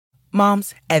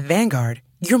Moms, at Vanguard,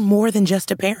 you're more than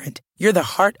just a parent. You're the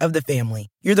heart of the family.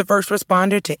 You're the first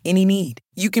responder to any need.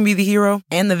 You can be the hero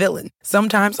and the villain,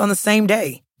 sometimes on the same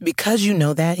day. Because you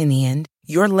know that in the end,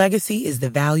 your legacy is the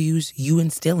values you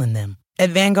instill in them. At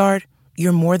Vanguard,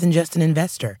 you're more than just an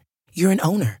investor. You're an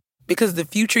owner. Because the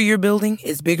future you're building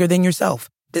is bigger than yourself.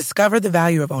 Discover the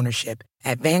value of ownership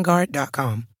at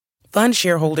Vanguard.com. Fund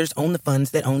shareholders own the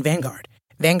funds that own Vanguard.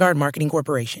 Vanguard Marketing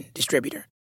Corporation, distributor.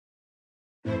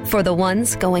 For the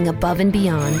ones going above and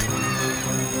beyond.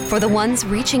 For the ones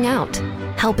reaching out,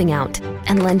 helping out,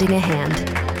 and lending a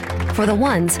hand. For the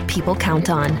ones people count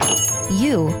on.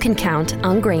 You can count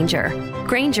on Grainger.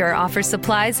 Grainger offers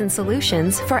supplies and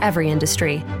solutions for every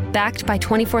industry. Backed by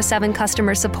 24/7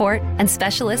 customer support and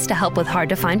specialists to help with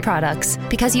hard-to-find products.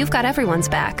 Because you've got everyone's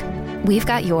back. We've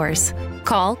got yours.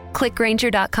 Call, click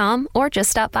Grainger.com, or just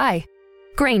stop by.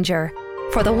 Grainger,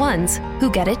 for the ones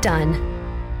who get it done.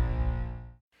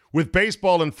 With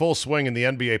baseball in full swing and the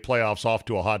NBA playoffs off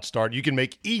to a hot start, you can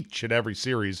make each and every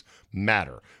series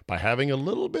matter by having a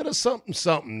little bit of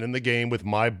something in the game with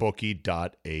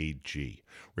MyBookie.ag.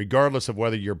 Regardless of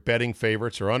whether you're betting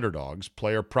favorites or underdogs,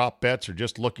 player prop bets, or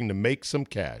just looking to make some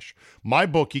cash,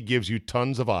 MyBookie gives you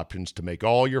tons of options to make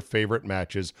all your favorite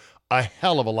matches a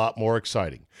hell of a lot more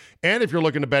exciting. And if you're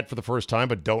looking to bet for the first time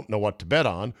but don't know what to bet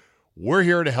on, we're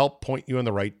here to help point you in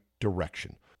the right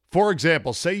direction. For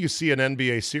example, say you see an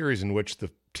NBA series in which the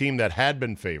team that had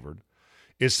been favored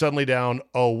is suddenly down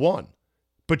 0-1.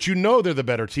 But you know they're the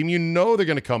better team. You know they're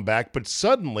going to come back. But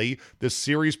suddenly, the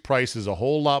series price is a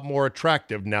whole lot more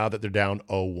attractive now that they're down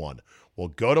 0-1. Well,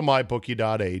 go to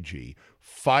mybookie.ag,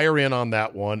 fire in on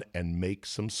that one, and make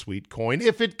some sweet coin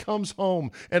if it comes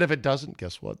home. And if it doesn't,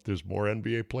 guess what? There's more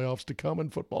NBA playoffs to come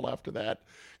and football after that.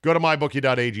 Go to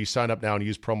mybookie.ag, sign up now, and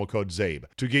use promo code ZABE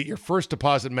to get your first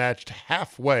deposit matched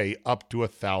halfway up to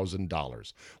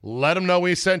 $1,000. Let them know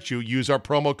we sent you. Use our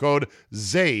promo code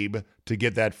ZABE to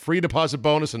get that free deposit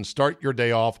bonus and start your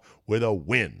day off with a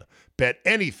win. Bet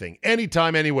anything,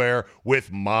 anytime, anywhere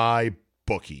with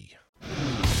MyBookie.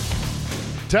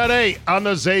 Today on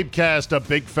the Zabecast, a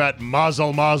big fat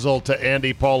mazel to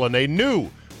Andy Pollin, a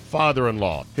new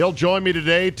father-in-law. He'll join me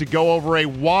today to go over a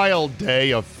wild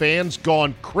day of fans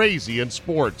gone crazy in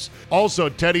sports. Also,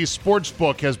 Teddy's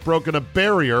Sportsbook has broken a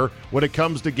barrier when it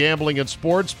comes to gambling in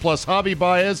sports, plus Javi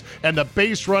Baez and the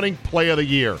base running play of the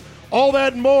year. All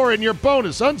that and more in your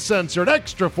bonus, uncensored,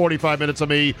 extra 45 minutes of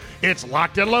me. It's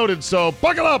locked and loaded, so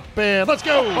buckle up and let's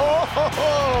go.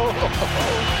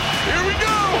 Here we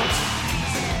go.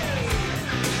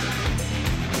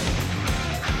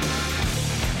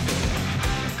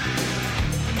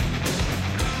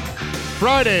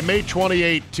 Friday, May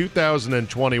 28,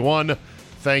 2021.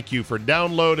 Thank you for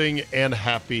downloading and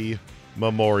happy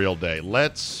Memorial Day.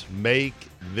 Let's make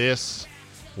this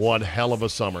one hell of a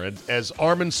summer. As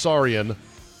Armin Sarian,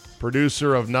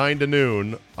 producer of 9 to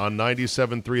Noon on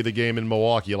 97.3 The Game in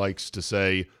Milwaukee, likes to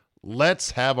say, let's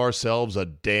have ourselves a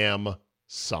damn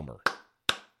summer.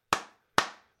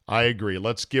 I agree.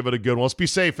 Let's give it a good one. Let's be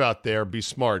safe out there, be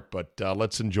smart, but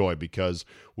let's enjoy, because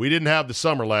we didn't have the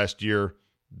summer last year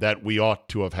that we ought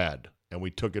to have had, and we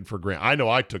took it for granted. I know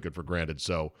I took it for granted,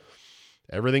 so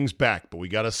everything's back, but we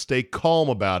got to stay calm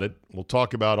about it. We'll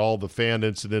talk about all the fan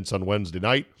incidents on Wednesday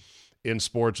night in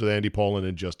sports with Andy Pollin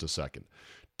in just a second.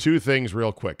 2 things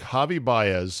real quick. Javi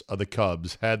Baez of the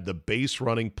Cubs had the base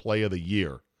running play of the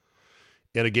year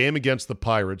in a game against the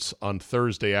Pirates on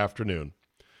Thursday afternoon.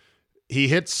 He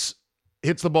hits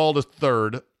the ball to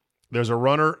third. There's a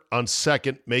runner on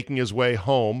second making his way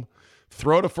home.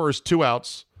 Throw to first, 2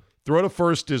 outs. Throw to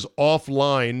first is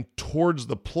offline towards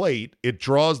the plate. It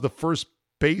draws the first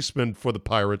baseman for the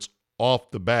Pirates off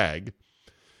the bag.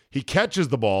 He catches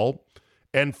the ball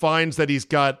and finds that he's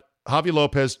got Javi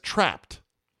Lopez trapped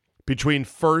between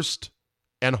first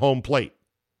and home plate.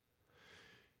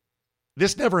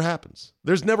 This never happens.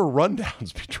 There's never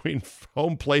rundowns between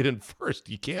home plate and first.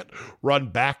 You can't run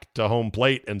back to home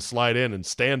plate and slide in and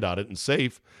stand on it and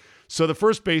safe. So the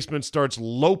first baseman starts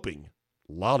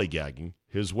lollygagging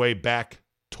his way back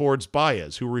towards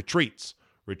Baez, who retreats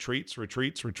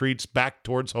back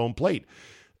towards home plate.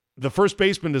 The first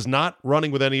baseman is not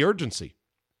running with any urgency.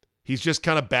 He's just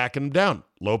kind of backing him down.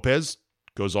 Lopez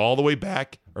goes all the way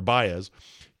back, or Baez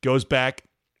goes back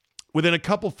within a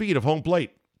couple feet of home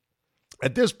plate.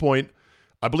 At this point,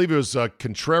 I believe it was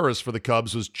Contreras for the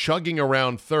Cubs, was chugging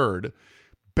around third,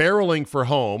 barreling for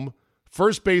home.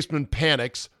 First baseman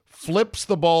panics, flips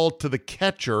the ball to the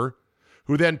catcher,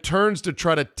 who then turns to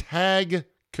try to tag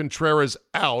Contreras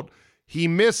out. He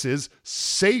misses.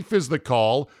 Safe is the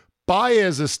call.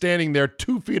 Baez is standing there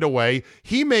 2 feet away.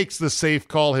 He makes the safe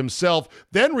call himself,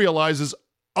 then realizes,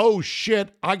 oh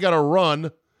shit, I got to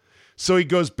run. So he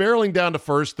goes barreling down to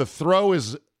first. The throw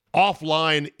is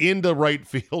offline into right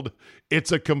field.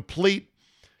 It's a complete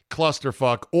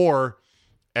clusterfuck. Or,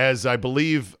 as I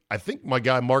think my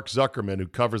guy Mark Zuckerman, who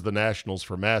covers the Nationals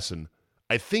for Masson,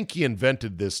 I think he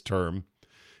invented this term.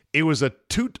 It was a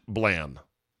TOOTBLAN.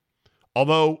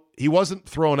 Although he wasn't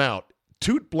thrown out.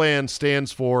 TOOTBLAN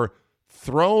stands for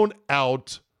thrown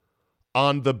out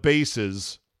on the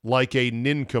bases like a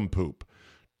nincompoop.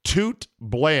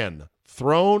 TOOTBLAN,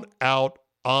 thrown out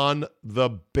on the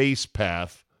base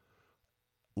path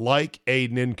like a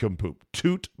nincompoop.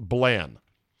 TOOTBLAN.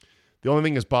 The only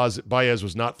thing is Baez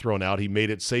was not thrown out. He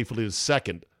made it safely to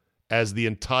second as the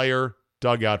entire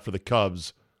dugout for the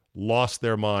Cubs lost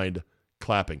their mind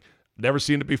clapping. Never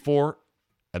seen it before,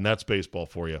 and that's baseball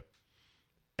for you.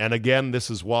 And again,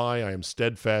 this is why I am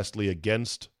steadfastly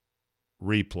against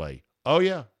replay. Oh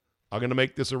yeah, I'm going to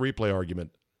make this a replay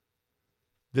argument.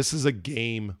 This is a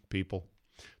game, people.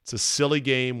 It's a silly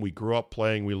game we grew up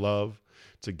playing, we love.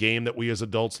 It's a game that we as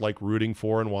adults like rooting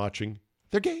for and watching.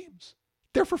 They're games.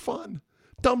 They're for fun.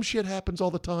 Dumb shit happens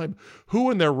all the time. Who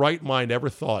in their right mind ever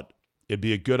thought it'd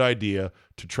be a good idea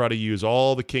to try to use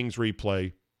all the Kings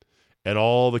replay and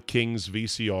all the Kings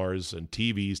VCRs and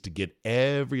TVs to get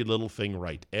every little thing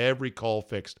right, every call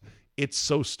fixed? It's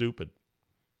so stupid.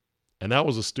 And that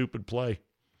was a stupid play.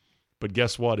 But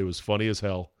guess what? It was funny as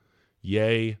hell.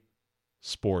 Yay,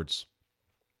 sports.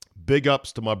 Big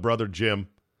ups to my brother Jim,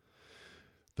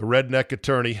 the redneck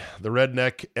attorney, the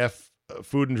redneck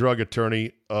food and drug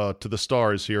attorney to the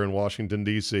stars here in Washington,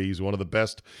 D.C. He's one of the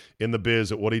best in the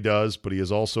biz at what he does, but he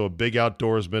is also a big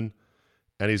outdoorsman,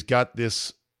 and he's got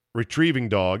this retrieving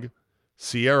dog.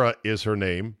 Sierra is her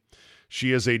name.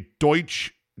 She is a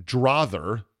Deutsch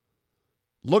Drahther,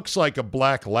 looks like a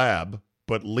black lab,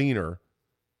 but leaner,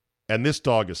 and this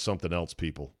dog is something else,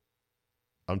 people.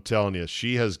 I'm telling you,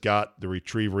 she has got the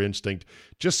retriever instinct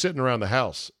just sitting around the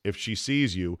house. If she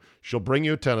sees you, she'll bring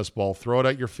you a tennis ball, throw it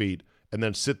at your feet, and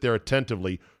then sit there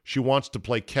attentively. She wants to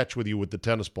play catch with you with the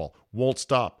tennis ball. Won't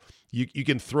stop. You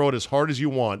can throw it as hard as you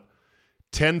want,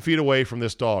 10 feet away from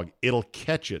this dog. It'll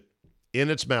catch it in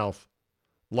its mouth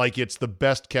like it's the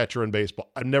best catcher in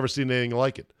baseball. I've never seen anything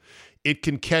like it. It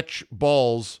can catch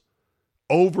balls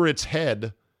over its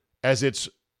head as it's,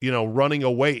 running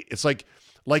away. It's like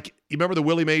you remember the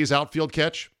Willie Mays outfield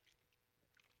catch?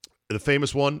 The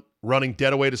famous one, running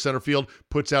dead away to center field,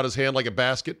 puts out his hand like a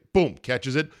basket, boom,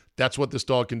 catches it. That's what this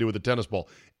dog can do with a tennis ball.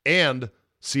 And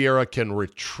Sierra can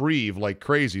retrieve like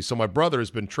crazy. So my brother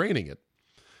has been training it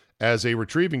as a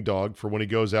retrieving dog for when he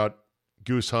goes out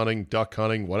goose hunting, duck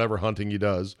hunting, whatever hunting he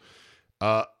does.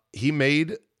 He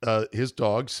made, his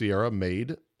dog, Sierra,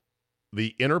 made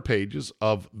the inner pages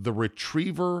of the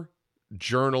Retriever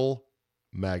Journal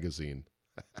magazine.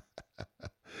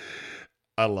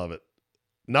 I love it.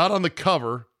 Not on the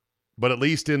cover, but at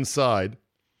least inside.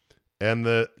 And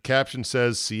the caption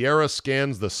says, Sierra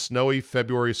scans the snowy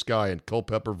February sky in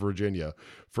Culpeper, Virginia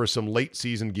for some late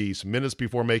season geese minutes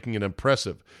before making an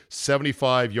impressive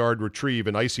 75-yard retrieve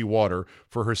in icy water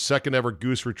for her second ever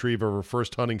goose retrieve of her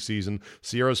first hunting season.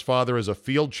 Sierra's father is a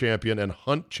field champion and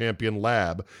hunt champion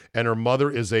lab, and her mother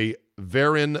is a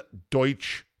Verin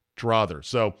Deutsch Drahther.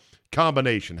 So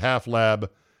combination, half lab,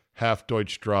 half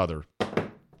Deutsch Drahther.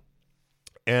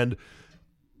 And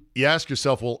you ask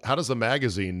yourself, well, how does the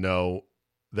magazine know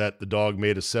that the dog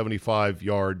made a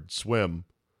 75-yard swim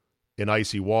in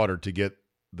icy water to get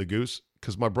the goose?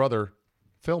 Because my brother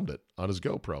filmed it on his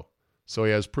GoPro. So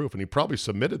he has proof, and he probably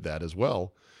submitted that as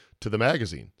well to the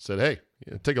magazine. Said, hey,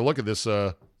 take a look at this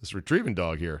this retrieving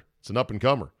dog here. It's an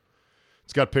up-and-comer.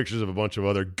 It's got pictures of a bunch of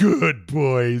other good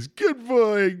boys,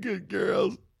 good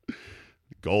girls.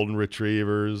 Golden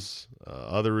retrievers,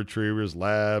 other retrievers,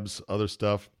 labs, other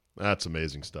stuff. That's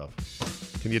amazing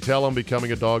stuff. Can you tell I'm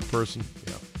becoming a dog person?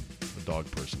 Yeah, I'm a dog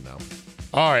person now.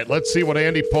 All right, let's see what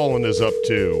Andy Poland is up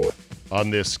to on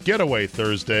this Getaway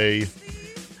Thursday.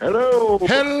 Hello.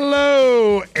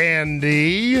 Hello,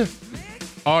 Andy.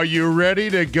 Are you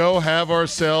ready to go have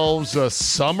ourselves a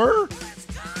summer?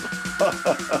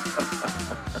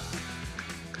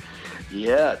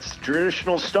 Yeah, it's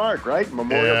traditional start, right?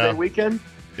 Memorial Day weekend?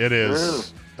 It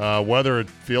is. Weather, it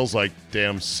feels like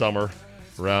damn summer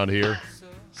around here.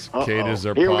 Cicadas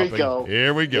are popping.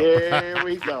 Here we go. Here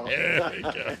we go.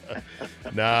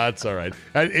 Nah, it's all right.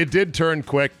 It did turn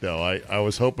quick, though. I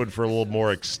was hoping for a little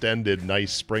more extended,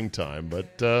 nice springtime.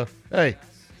 But, hey,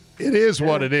 it is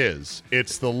what it is.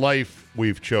 It's the life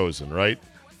we've chosen, right?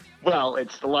 Well,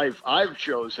 it's the life I've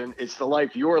chosen. It's the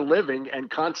life you're living and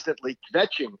constantly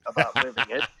kvetching about living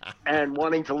it and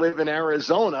wanting to live in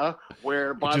Arizona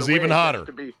where, by Which the is way, even hotter.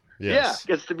 It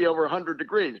gets to be over 100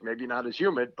 degrees. Maybe not as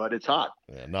humid, but it's hot.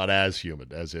 Yeah, not as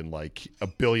humid, as in like a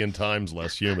billion times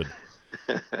less humid.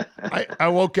 I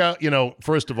woke up,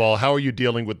 first of all, how are you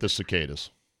dealing with the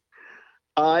cicadas?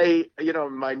 My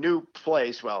new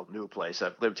place,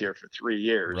 I've lived here for 3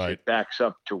 years. Right. It backs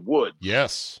up to woods.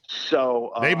 Yes.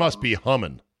 So they must be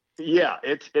humming. Yeah,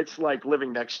 it's like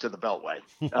living next to the Beltway.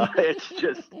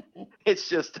 It's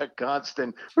just a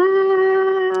constant.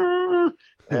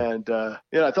 And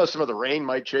I thought some of the rain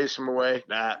might chase them away.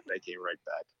 Nah, they came right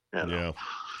back.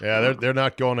 Yeah. They're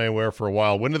not going anywhere for a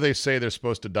while. When do they say they're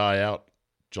supposed to die out?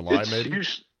 July, maybe.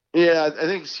 I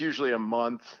think it's usually a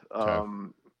month.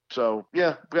 Okay. So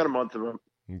yeah, we got a month of them.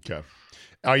 Okay.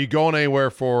 Are you going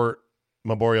anywhere for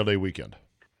Memorial Day weekend?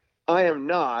 I am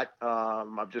not.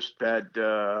 I've just had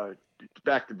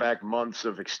back-to-back months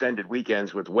of extended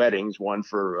weekends with weddings, one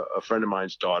for a friend of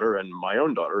mine's daughter and my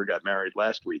own daughter who got married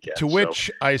last weekend. To which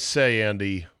I say,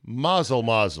 Andy, mazel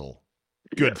mazel.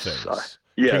 Good things.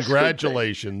 Yes,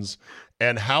 congratulations.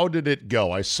 And how did it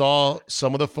go? I saw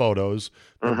some of the photos.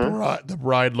 The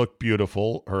bride looked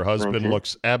beautiful. Her husband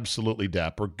looks absolutely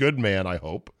dapper. Good man, I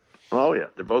hope. Oh, yeah.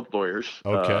 They're both lawyers.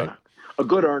 Okay. A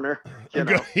good earner.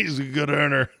 He's a good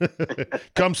earner.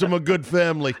 Comes from a good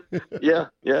family. Yeah.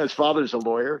 His father's a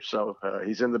lawyer, so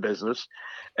he's in the business.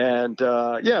 And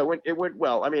it went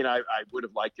well. I mean, I would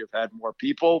have liked to have had more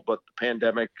people, but the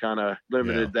pandemic kind of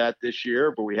limited that this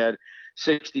year. But we had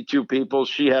 62 people.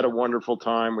 She had a wonderful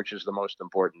time, which is the most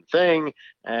important thing.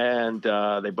 And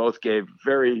they both gave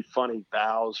very funny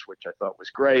vows, which I thought was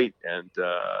great. And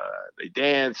they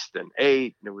danced and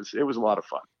ate, and it was a lot of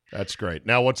fun. That's great.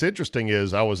 Now, what's interesting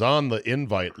is I was on the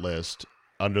invite list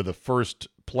under the first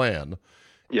plan,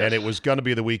 and it was going to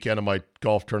be the weekend of my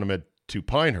golf tournament to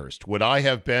Pinehurst. Would I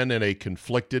have been in a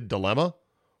conflicted dilemma,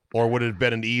 or would it have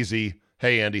been an easy,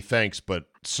 hey, Andy, thanks, but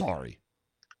sorry?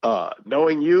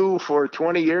 Knowing you for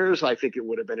 20 years, I think it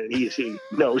would have been an easy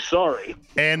no, sorry.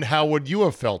 And how would you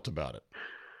have felt about it?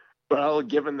 Well,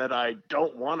 given that I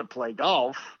don't want to play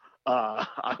golf,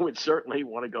 I would certainly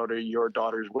want to go to your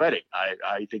daughter's wedding.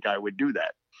 I think I would do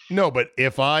that. No, but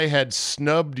if I had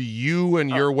snubbed you and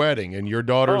your wedding and your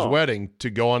daughter's wedding to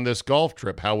go on this golf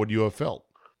trip, how would you have felt?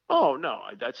 Oh, no,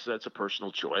 that's a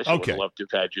personal choice. I would have loved to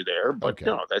have had you there, but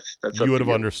no, that's you would have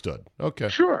understood. Okay.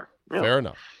 Sure. Yeah.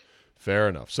 Fair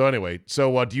enough. So anyway,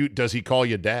 does he call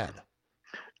you dad?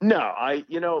 No,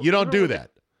 you don't do that.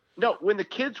 No, when the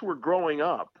kids were growing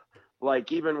up,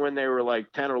 like even when they were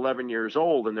like 10 or 11 years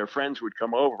old and their friends would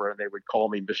come over and they would call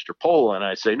me Mr. Poland.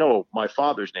 I say, no, my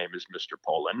father's name is Mr.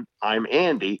 Poland. I'm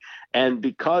Andy. And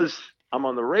because I'm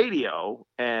on the radio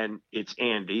and it's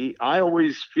Andy, I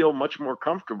always feel much more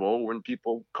comfortable when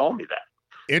people call me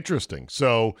that. Interesting.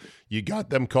 So you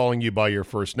got them calling you by your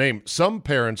first name. Some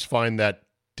parents find that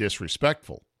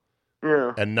disrespectful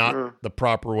and not the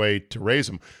proper way to raise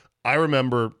them. I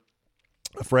remember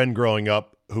a friend growing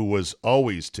up who was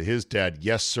always to his dad,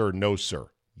 yes, sir, no, sir.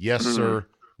 Yes, sir,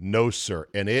 no, sir.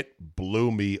 And it blew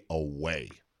me away.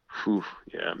 Whew,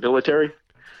 yeah. Military?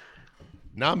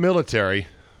 Not military,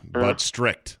 but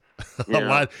strict. A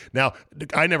lot. Now,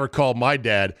 I never called my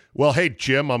dad, well, hey,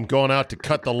 Jim, I'm going out to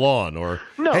cut the lawn. Or,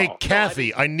 hey,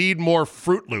 Kathy, I need more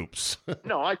Fruit Loops.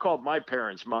 No, I called my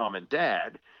parents mom and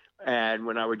dad. And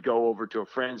when I would go over to a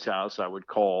friend's house, I would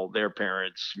call their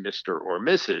parents Mr. or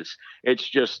Mrs. It's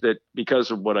just that because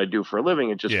of what I do for a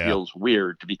living, it just feels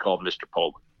weird to be called Mr.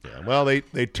 Poland. Yeah, well,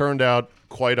 they turned out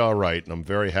quite all right, and I'm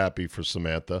very happy for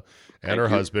Samantha and her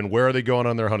husband. Where are they going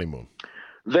on their honeymoon?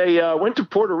 They went to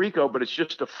Puerto Rico, but it's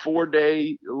just a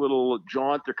 4-day little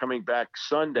jaunt. They're coming back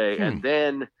Sunday. And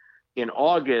then in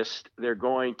August, they're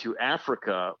going to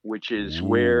Africa, which is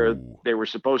where they were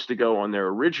supposed to go on their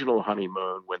original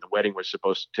honeymoon when the wedding was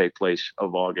supposed to take place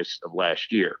of August of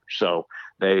last year. So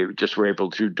they just were able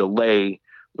to delay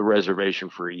the reservation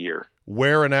for a year.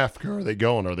 Where in Africa are they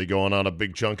going? Are they going on a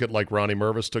big junket like Ronnie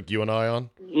Mervis took you and I on?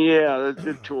 Yeah,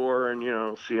 the tour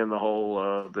and, seeing the whole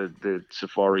the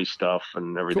safari stuff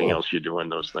and everything else you do in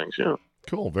those things. Yeah.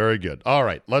 Cool. Very good. All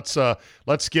right. Let's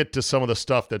get to some of the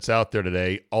stuff that's out there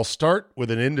today. I'll start with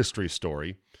an industry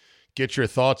story. Get your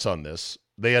thoughts on this.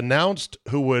 They announced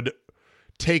who would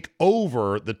take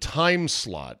over the time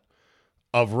slot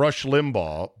of Rush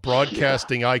Limbaugh,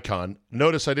 broadcasting icon.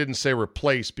 Notice I didn't say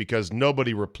replace because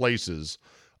nobody replaces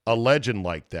a legend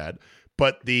like that.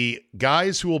 But the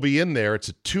guys who will be in there, it's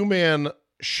a 2-man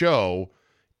show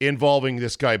involving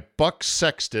this guy, Buck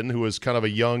Sexton, who is kind of a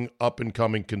young,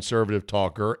 up-and-coming conservative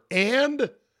talker, and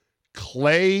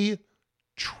Clay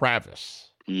Travis.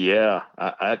 Yeah,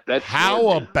 that's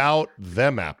how about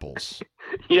them apples?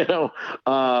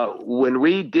 When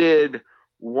we did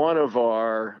one of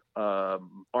our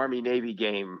Army-Navy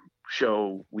game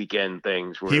show weekend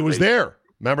things, he was there.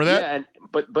 Remember that?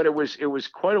 Yeah, but it was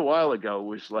quite a while ago. It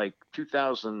was like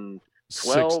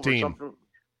 2012 or something.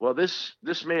 Well, this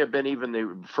may have been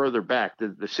even further back.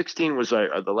 The 16 was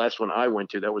the last one I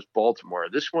went to. That was Baltimore.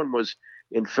 This one was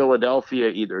in Philadelphia,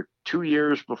 either 2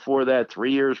 years before that,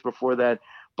 3 years before that.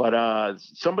 But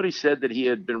somebody said that he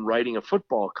had been writing a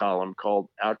football column called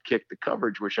Outkick the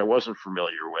Coverage, which I wasn't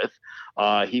familiar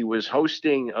with. He was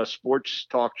hosting a sports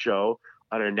talk show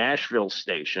on a Nashville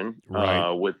station,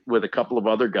 right, with a couple of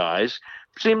other guys.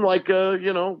 Seemed like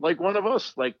like one of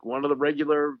us, like one of the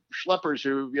regular schleppers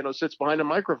who sits behind a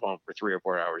microphone for 3 or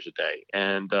 4 hours a day.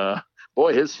 And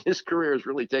boy, his career has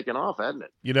really taken off, hasn't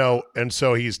it? And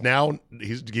so he's going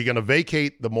to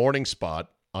vacate the morning spot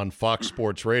on Fox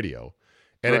Sports Radio,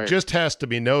 and right. It just has to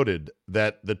be noted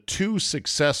that the two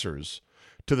successors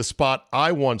to the spot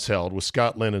I once held with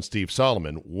Scott Lynn and Steve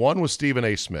Solomon. One was Stephen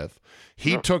A. Smith.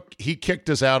 He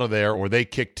kicked us out of there, or they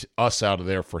kicked us out of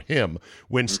there for him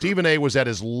when Stephen A. was at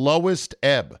his lowest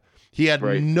ebb. He had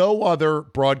no other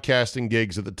broadcasting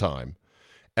gigs at the time,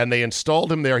 and they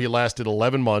installed him there. He lasted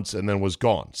 11 months and then was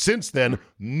gone. Since then,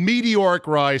 meteoric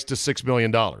rise to $6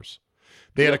 million.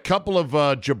 They had a couple of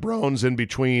jabrones in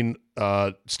between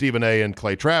Stephen A. and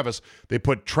Clay Travis. They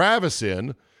put Travis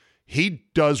in. He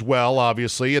does well,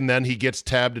 obviously, and then he gets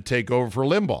tabbed to take over for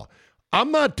Limbaugh.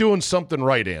 I'm not doing something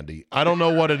right, Andy. I don't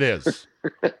know what it is.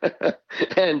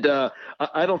 And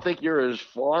I don't think you're as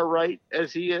far right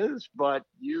as he is, but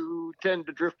you tend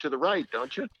to drift to the right,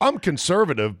 don't you? I'm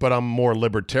conservative, but I'm more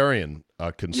libertarian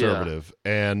conservative.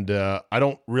 Yeah. And I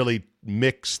don't really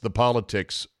mix the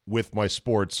politics with my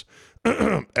sports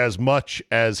as much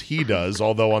as he does,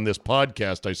 although on this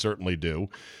podcast I certainly do.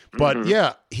 But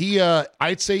yeah,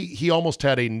 I'd say he almost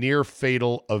had a near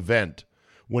fatal event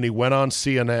when he went on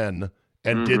CNN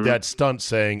and did that stunt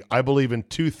saying, I believe in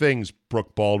two things,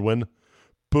 Brooke Baldwin,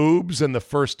 boobs and the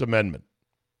First Amendment.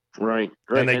 Right.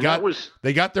 And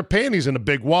they got their panties in a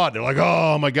big wad. They're like,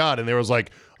 oh my God. And there was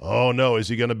like, oh no, is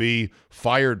he going to be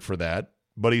fired for that?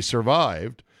 But he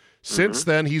survived. Since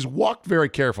then, he's walked very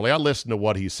carefully. I listen to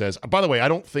what he says. By the way, I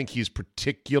don't think he's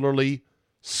particularly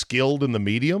skilled in the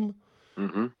medium,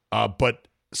 but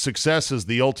success is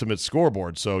the ultimate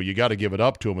scoreboard, so you got to give it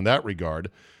up to him in that regard.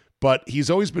 But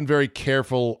he's always been very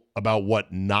careful about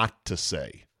what not to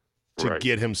say to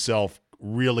get himself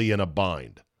really in a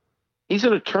bind. He's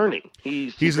an attorney.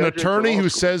 He's an attorney who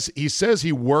says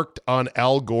he worked on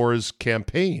Al Gore's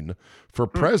campaign for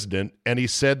president, and he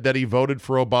said that he voted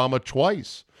for Obama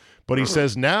twice. But he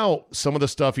says now some of the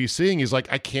stuff he's seeing, he's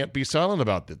like, I can't be silent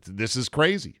about this. This is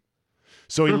crazy.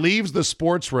 So he leaves the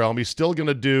sports realm. He's still going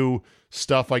to do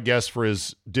stuff, I guess, for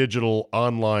his digital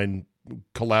online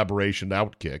collaboration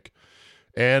Outkick.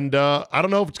 And I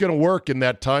don't know if it's going to work in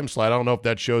that time slot. I don't know if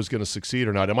that show is going to succeed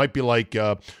or not. It might be like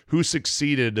who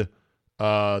succeeded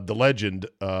the legend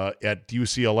at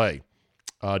UCLA,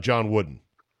 John Wooden.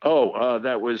 Oh,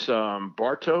 that was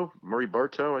Bartow, Murray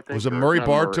Bartow, I think. Was it Murray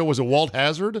Bartow? Was it Walt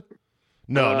Hazzard?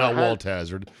 No, not Walt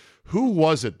Hazzard. Who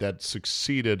was it that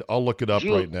succeeded? I'll look it up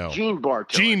right now. Gene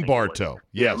Bartow. Gene Bartow,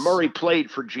 yes. Yeah, Murray played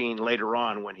for Gene later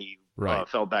on when he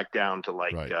fell back down to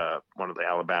one of the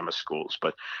Alabama schools.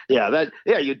 But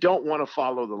you don't want to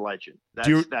follow the legend.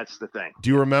 That's the thing. Do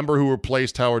you remember who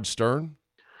replaced Howard Stern?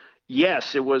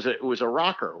 Yes, it was a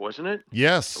rocker, wasn't it?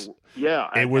 Yes. Yeah.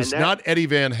 It was not Eddie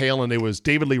Van Halen. It was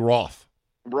David Lee Roth.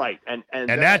 Right. And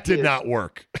that did not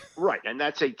work. Right. And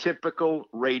that's a typical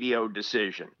radio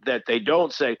decision that they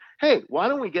don't say, hey, why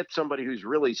don't we get somebody who's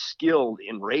really skilled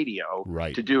in radio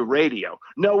to do radio?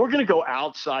 No, we're going to go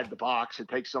outside the box and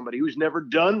take somebody who's never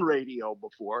done radio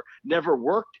before, never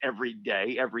worked every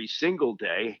day, every single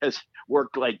day, has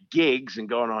worked like gigs and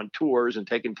going on tours and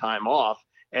taking time off,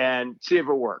 and see if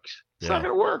it works. It's not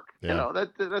going to work. Yeah.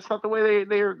 That's not the way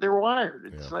they're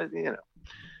wired. It's not, Yeah.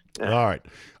 All right.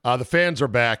 The fans are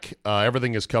back.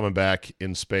 Everything is coming back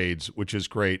in spades, which is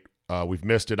great. We've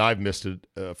missed it. I've missed it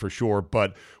for sure.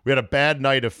 But we had a bad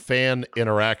night of fan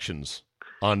interactions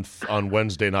on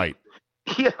Wednesday night.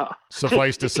 Yeah.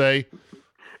 Suffice to say.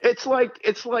 It's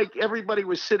like everybody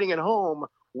was sitting at home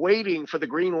waiting for the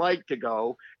green light to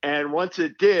go, and once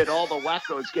it did, all the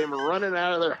wackos came running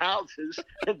out of their houses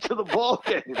into the ball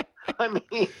game. I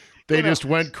mean, they just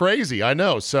went crazy. I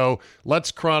know. So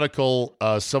let's chronicle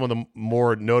some of the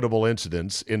more notable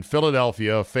incidents. In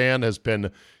Philadelphia, a fan has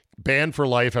been banned for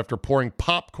life after pouring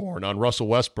popcorn on Russell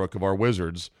Westbrook of our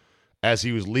Wizards as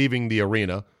he was leaving the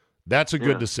arena. That's a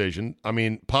good decision. I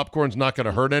mean, popcorn's not going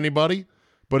to hurt anybody,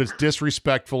 but it's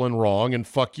disrespectful and wrong, and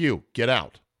fuck you. Get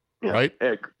out. Yeah. Right?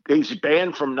 He's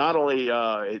banned from not only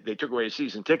they took away his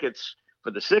season tickets for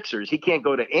the Sixers, he can't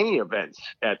go to any events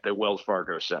at the Wells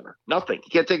Fargo Center. Nothing. He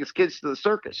can't take his kids to the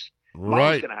circus.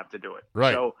 Right. He's going to have to do it.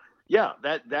 Right. So, yeah,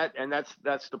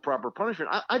 that's the proper punishment.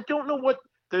 I don't know what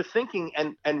they're thinking.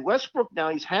 And Westbrook, now,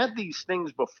 he's had these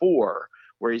things before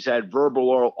where he's had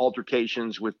verbal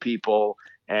altercations with people.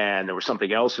 And there was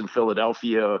something else in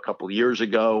Philadelphia a couple of years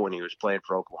ago when he was playing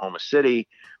for Oklahoma City.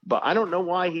 But I don't know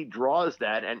why he draws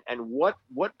that. And what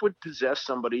would possess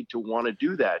somebody to want to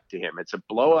do that to him? It's a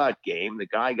blowout game. The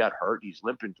guy got hurt. He's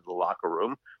limping to the locker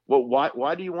room. Well,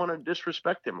 why do you want to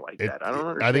disrespect him like that? I don't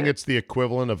understand. I think it's the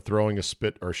equivalent of throwing a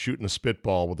spit or shooting a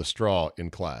spitball with a straw in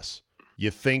class. You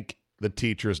think the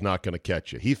teacher is not going to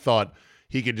catch you. He thought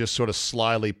he could just sort of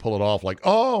slyly pull it off like,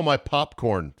 oh, my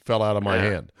popcorn fell out of my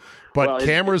hand. But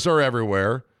cameras are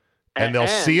everywhere, and they'll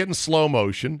see it in slow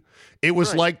motion. It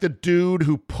was like the dude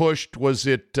who pushed, who was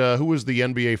the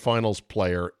NBA Finals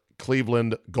player,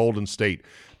 Cleveland, Golden State,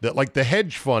 the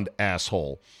hedge fund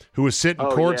asshole who was sitting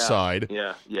courtside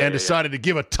and decided to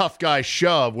give a tough guy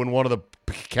shove when one of the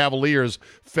Cavaliers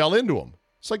fell into him.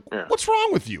 It's like, what's wrong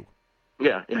with you?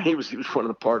 Yeah, he was one of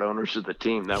the part owners of the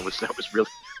team. That was really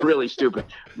really stupid.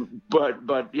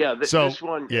 But yeah, this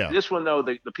one though,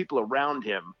 the people around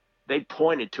him, they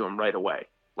pointed to him right away.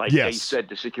 Like they said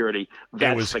to security,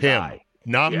 that's it was the him. guy.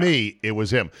 Not me, it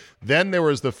was him. Then there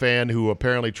was the fan who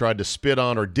apparently tried to spit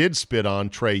on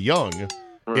Trae Young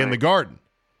in the Garden.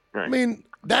 Right. I mean,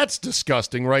 that's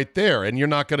disgusting right there, and you're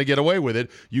not going to get away with it.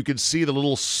 You can see the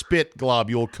little spit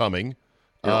globule coming,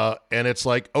 and it's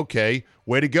like, okay,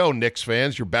 way to go, Knicks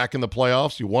fans. You're back in the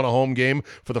playoffs. You won a home game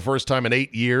for the first time in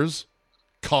 8 years.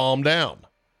 Calm down.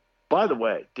 By the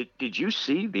way, did you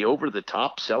see the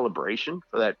over-the-top celebration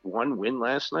for that one win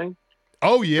last night?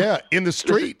 Oh, yeah, in the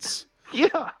streets.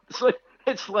 Yeah,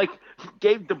 it's like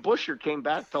Gabe DeBusschere came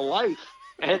back to life,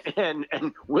 and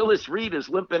Willis Reed is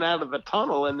limping out of the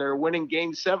tunnel, and they're winning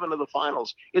Game 7 of the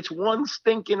Finals. It's one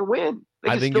stinking win.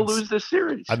 They can still lose this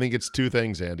series. I think it's two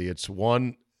things, Andy. It's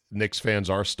one, Knicks fans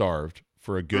are starved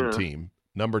for a good team.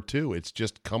 Number two, it's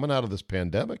just coming out of this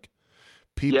pandemic.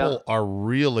 People are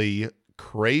really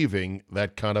craving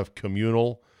that kind of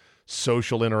communal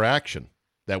social interaction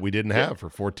that we didn't have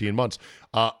for 14 months.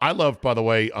 I love, by the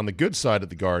way, on the good side of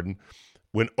the Garden,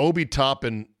 when Obi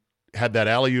Toppin had that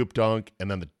alley-oop dunk and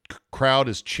then the crowd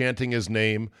is chanting his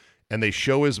name and they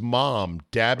show his mom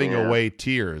dabbing away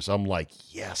tears. I'm like,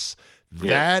 yes,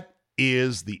 that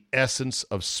is the essence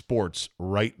of sports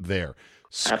right there.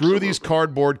 Screw these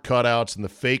cardboard cutouts and the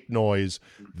fake noise.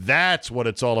 That's what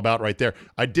it's all about right there.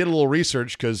 I did a little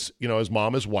research because, his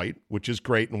mom is white, which is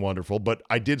great and wonderful, but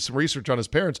I did some research on his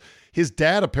parents. His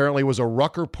dad apparently was a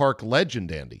Rucker Park legend,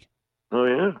 Andy. Oh,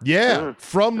 yeah? Yeah,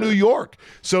 from New York.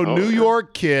 So New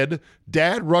York kid,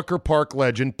 dad Rucker Park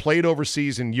legend, played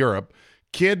overseas in Europe.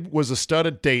 Kid was a stud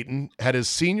at Dayton, had his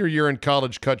senior year in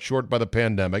college cut short by the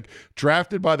pandemic,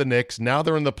 drafted by the Knicks. Now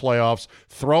they're in the playoffs,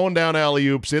 throwing down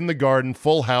alley-oops in the Garden,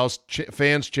 full house,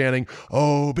 fans chanting,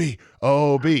 "O.B.,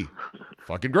 O.B."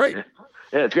 Fucking great.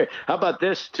 Yeah, it's great. How about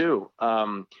this, too?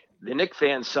 The Knicks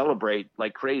fans celebrate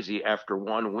like crazy after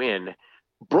one win.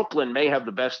 Brooklyn may have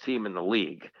the best team in the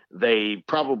league. They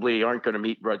probably aren't going to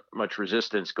meet much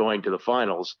resistance going to the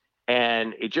finals.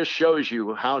 And it just shows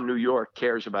you how New York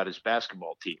cares about his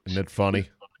basketball teams. Isn't it funny?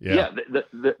 Yeah.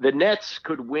 The Nets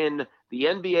could win the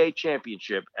NBA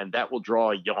championship, and that will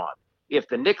draw a yawn. If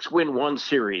the Knicks win one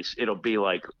series, it'll be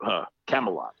like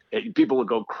Camelot. People will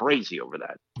go crazy over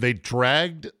that. They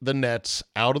dragged the Nets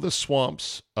out of the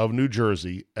swamps of New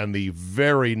Jersey and the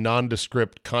very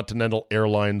nondescript Continental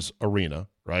Airlines Arena,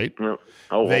 right?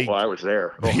 I was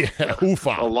there.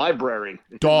 A library.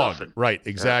 Dog. Nothing. Right,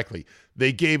 exactly. Yeah.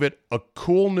 They gave it a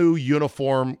cool new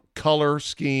uniform color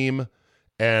scheme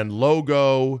and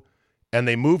logo, and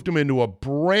they moved them into a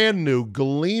brand new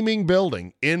gleaming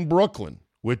building in Brooklyn,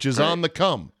 which is on the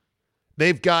come.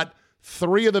 They've got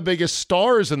three of the biggest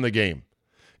stars in the game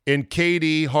in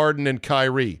KD, Harden, and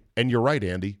Kyrie. And you're right,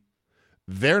 Andy.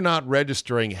 They're not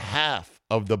registering half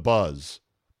of the buzz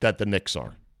that the Knicks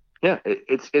are. Yeah,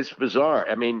 it's bizarre.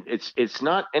 I mean, it's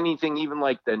not anything even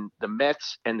like the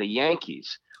Mets and the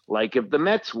Yankees. Like if the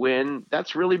Mets win,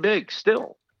 that's really big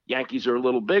still. Yankees are a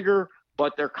little bigger,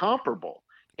 but they're comparable.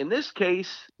 In this case,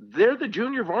 they're the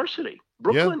junior varsity.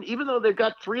 Brooklyn, even though they've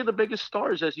got three of the biggest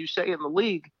stars, as you say, in the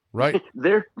league, right?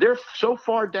 They're so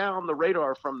far down the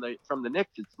radar from the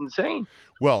Knicks. It's insane.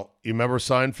 Well, you remember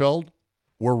Seinfeld?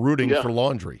 We're rooting for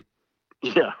laundry.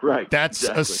 Yeah, right. That's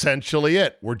exactly. essentially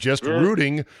it. We're just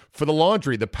rooting for the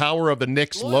laundry. The power of the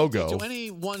Knicks logo. To any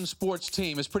one sports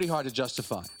team is pretty hard to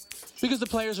justify. Because the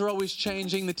players are always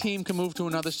changing, the team can move to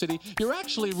another city. You're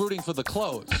actually rooting for the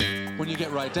clothes when you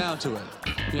get right down to it.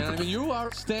 You know what I mean? You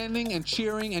are standing and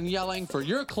cheering and yelling for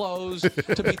your clothes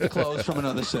to beat the clothes from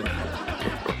another city.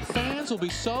 Fans will be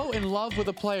so in love with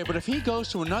a player, but if he goes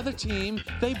to another team,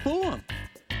 they boo him.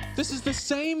 This is the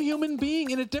same human being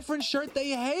in a different shirt.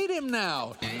 They hate him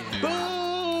now.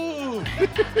 Boo!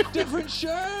 Different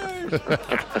shirt.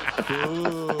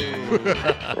 Boo.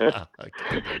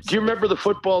 Do you remember the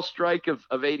football strike of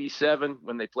 '87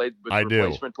 when they played with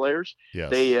replacement players? Yes.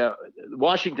 They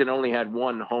Washington only had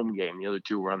one home game. The other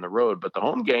two were on the road, but the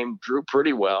home game drew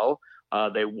pretty well.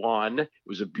 They won. It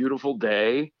was a beautiful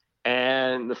day.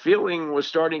 And the feeling was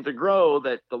starting to grow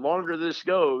that the longer this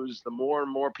goes, the more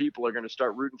and more people are going to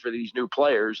start rooting for these new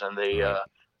players, and the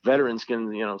veterans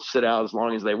can, sit out as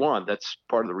long as they want. That's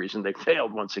part of the reason they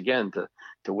failed once again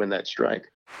to win that strike.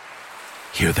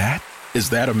 Hear that?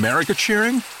 Is that America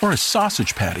cheering or a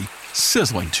sausage patty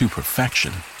sizzling to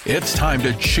perfection? It's time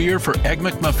to cheer for Egg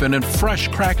McMuffin and fresh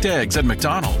cracked eggs at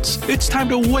McDonald's. It's time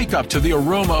to wake up to the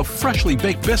aroma of freshly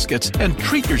baked biscuits and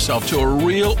treat yourself to a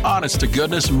real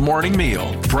honest-to-goodness morning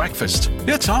meal. Breakfast,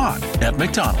 it's on at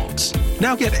McDonald's.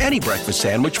 Now get any breakfast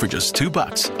sandwich for just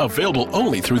 $2. Available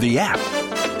only through the app.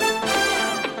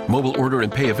 Mobile order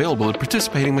and pay available at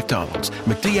participating McDonald's.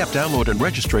 McD app download and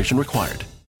registration required.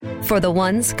 For the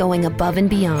ones going above and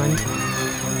beyond.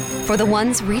 For the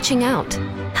ones reaching out,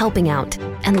 helping out,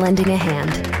 and lending a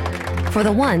hand. For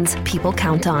the ones people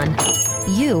count on.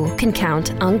 You can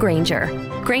count on Grainger.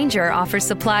 Grainger offers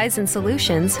supplies and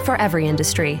solutions for every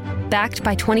industry. Backed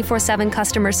by 24/7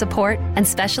 customer support and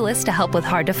specialists to help with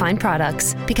hard-to-find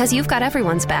products. Because you've got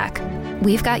everyone's back.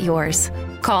 We've got yours.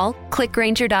 Call, click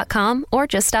Grainger.com, or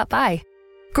just stop by.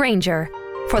 Grainger,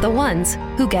 for the ones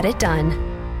who get it done.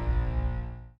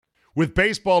 With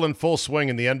baseball in full swing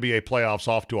and the NBA playoffs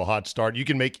off to a hot start, you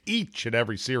can make each and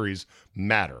every series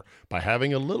matter by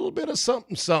having a little bit of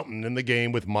something in the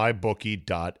game with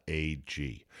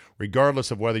MyBookie.ag. Regardless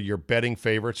of whether you're betting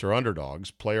favorites or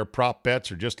underdogs, player prop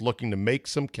bets, or just looking to make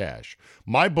some cash,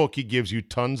 MyBookie gives you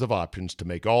tons of options to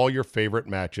make all your favorite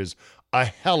matches a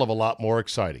hell of a lot more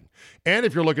exciting. And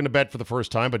if you're looking to bet for the first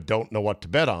time but don't know what to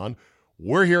bet on,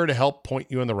 we're here to help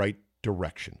point you in the right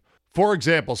direction. For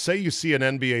example, say you see an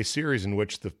NBA series in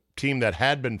which the team that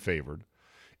had been favored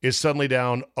is suddenly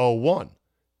down 0-1.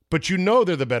 But you know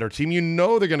they're the better team. You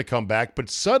know they're going to come back. But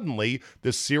suddenly,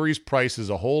 the series price is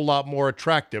a whole lot more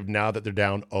attractive now that they're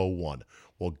down 0-1.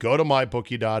 Well, go to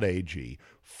mybookie.ag,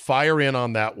 fire in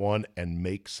on that one, and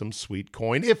make some sweet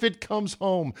coin if it comes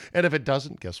home. And if it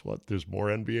doesn't, guess what? There's more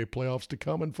NBA playoffs to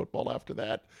come and football after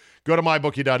that. Go to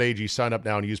mybookie.ag, sign up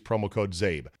now, and use promo code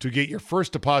ZABE to get your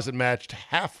first deposit matched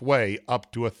halfway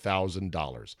up to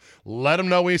 $1,000. Let them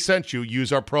know we sent you.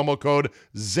 Use our promo code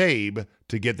ZABE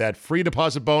to get that free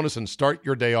deposit bonus and start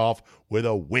your day off with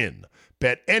a win.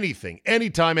 Bet anything,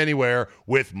 anytime, anywhere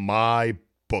with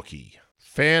MyBookie.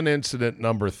 Fan incident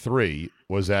number 3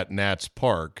 was at Nats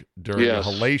Park during a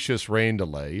hellacious rain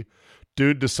delay.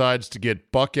 Dude decides to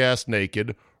get buck-ass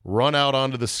naked, run out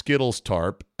onto the Skittles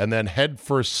tarp, and then head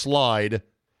first slide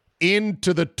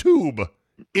into the tube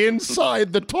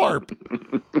inside the tarp.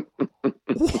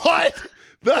 What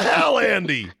the hell,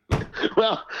 Andy?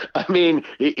 Well, I mean,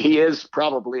 he is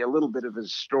probably a little bit of a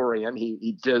historian.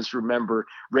 He does remember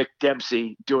Rick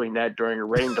Dempsey doing that during a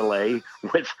rain delay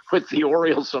with the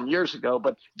Orioles some years ago.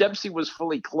 But Dempsey was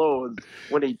fully clothed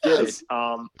when he did it.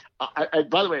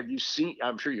 By the way, have you seen?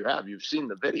 I'm sure you have. You've seen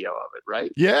the video of it,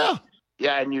 right? Yeah.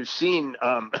 Yeah, and you've seen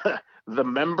the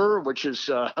member, which is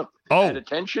at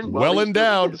attention. Well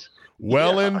endowed.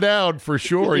 Endowed for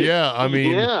sure. Yeah, I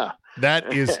mean,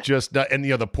 that is just not, and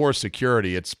the poor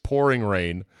security. It's pouring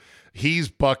rain. He's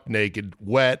buck naked,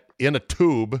 wet, in a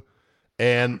tube,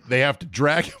 and they have to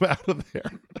drag him out of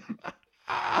there.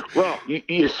 Well,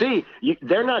 you see,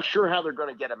 they're not sure how they're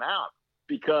going to get him out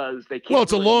because they can't. Well,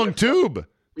 it's a long tube.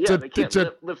 Yeah, they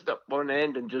can't lift up one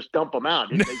end and just dump them out.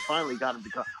 They finally got him to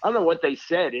come. I don't know what they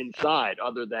said inside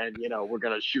other than, we're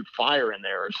going to shoot fire in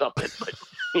there or something. But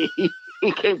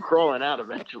he came crawling out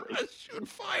eventually. Shoot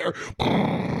fire.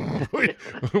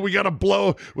 we got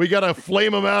to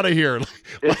flame him out of here.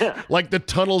 Like the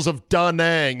tunnels of Da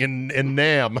Nang and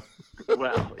Nam.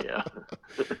 Well, yeah.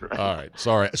 Right.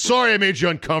 All right. Sorry I made you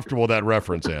uncomfortable with that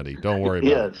reference, Andy. Don't worry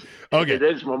about it. Okay. It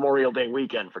is Memorial Day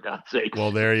weekend, for God's sake.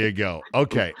 Well, there you go.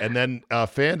 Okay. And then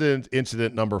fan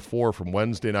incident number 4 from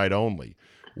Wednesday night only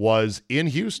was in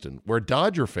Houston, where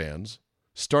Dodger fans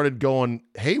started going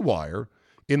haywire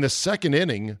in the second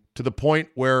inning to the point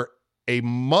where a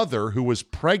mother who was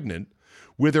pregnant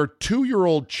with her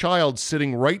 2-year-old child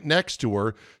sitting right next to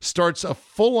her starts a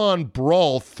full-on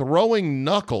brawl, throwing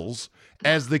knuckles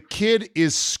as the kid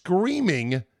is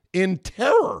screaming in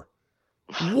terror.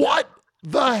 What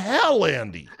the hell,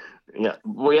 Andy? Yeah,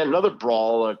 we had another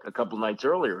brawl a couple nights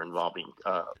earlier involving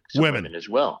some women as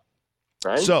well,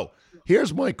 right? So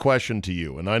here's my question to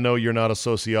you, and I know you're not a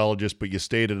sociologist, but you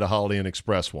stayed at a Holiday Inn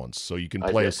Express once, so you can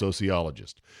play a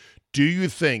sociologist. Do you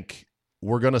think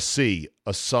we're going to see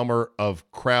a summer of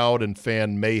crowd and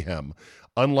fan mayhem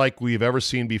unlike we've ever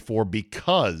seen before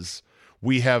because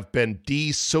we have been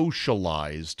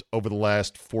desocialized over the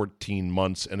last 14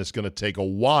 months, and it's going to take a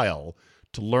while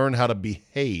to learn how to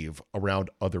behave around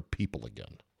other people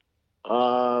again?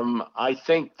 I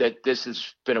think that this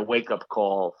has been a wake-up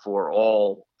call for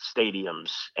all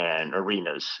stadiums and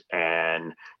arenas,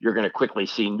 and you're going to quickly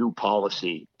see new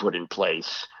policy put in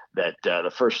place that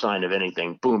the first sign of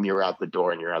anything, boom, you're out the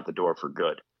door, and you're out the door for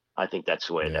good. I think that's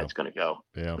the way that's going to go.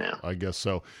 Yeah, I guess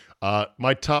so.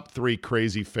 My top 3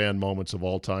 crazy fan moments of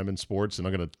all time in sports, and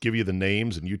I'm going to give you the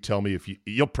names, and you tell me if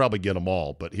you'll probably get them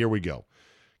all, but here we go.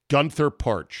 Gunther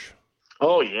Parch.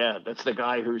 Oh, yeah. That's the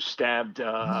guy who stabbed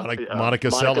Monica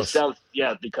Seles.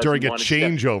 Yeah, because during a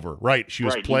changeover. Right. She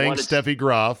was playing Steffi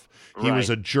Graf. He was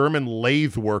a German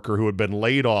lathe worker who had been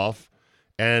laid off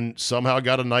and somehow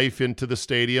got a knife into the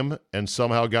stadium and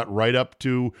somehow got right up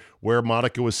to where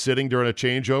Monica was sitting during a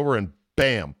changeover and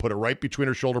bam, put it right between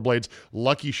her shoulder blades.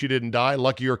 Lucky she didn't die.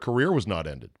 Lucky her career was not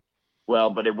ended.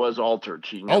 Well, but it was altered.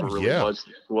 She never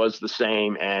was the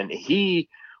same. And he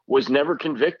was never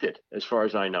convicted, as far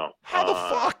as I know. How the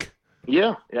fuck?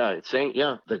 Yeah. It's saying,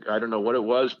 I don't know what it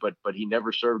was, but he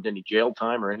never served any jail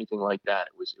time or anything like that.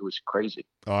 It was crazy.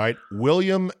 All right,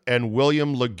 William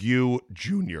Legue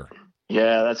Jr.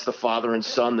 Yeah, that's the father and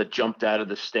son that jumped out of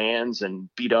the stands and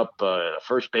beat up a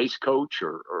first base coach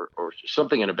or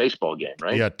something in a baseball game,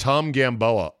 right? Yeah, Tom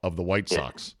Gamboa of the White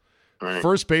Sox. Right.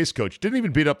 First base coach. Didn't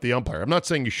even beat up the umpire. I'm not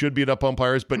saying you should beat up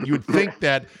umpires, but you would think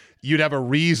that you'd have a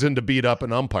reason to beat up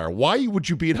an umpire. Why would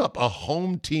you beat up a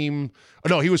home team? Oh,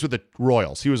 no, he was with the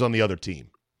Royals. He was on the other team.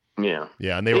 Yeah.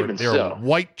 Yeah, and they were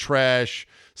white trash,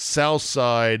 South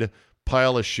Side,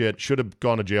 pile of shit. Should have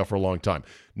gone to jail for a long time.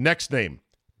 Next name,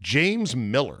 James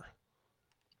Miller.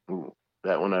 Ooh,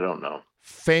 that one I don't know.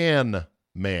 Fan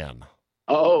man.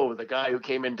 Oh, the guy who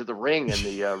came into the ring in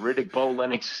the Riddick Bo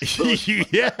Lennox Lewis.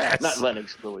 Yes. Not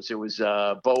Lennox Lewis. It was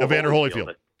Bo Evander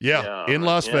Holyfield. Yeah, in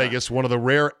Las Vegas, one of the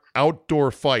rare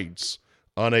outdoor fights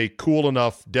on a cool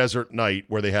enough desert night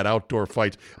where they had outdoor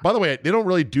fights. By the way, they don't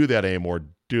really do that anymore,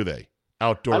 do they?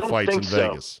 Outdoor fights in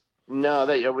Vegas. No,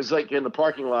 it was like in the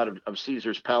parking lot of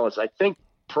Caesar's Palace. I think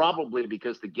probably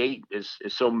because the gate is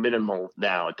so minimal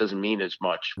now, it doesn't mean as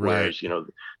much. Right. Whereas,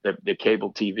 the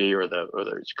cable TV or the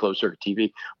closed circuit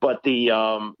TV. But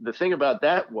the thing about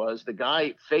that was the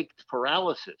guy faked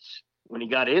paralysis when he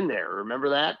got in there. Remember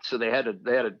that? So they had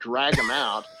to drag him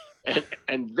out,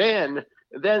 and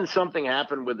then something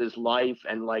happened with his life,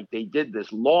 and like they did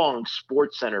this long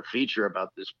Sports Center feature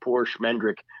about this poor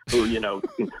Schmendrick who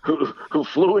who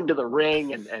flew into the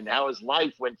ring and how his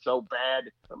life went so bad.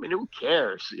 I mean, who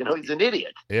cares? He's an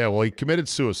idiot. Yeah, well, he committed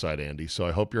suicide, Andy. So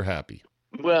I hope you're happy.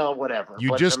 Well, whatever.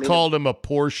 You called him a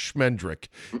poor Schmendrick,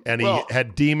 and he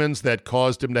had demons that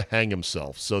caused him to hang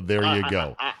himself. So there you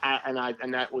go.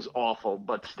 And that was awful.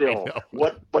 But still,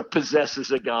 what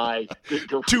possesses a guy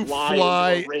to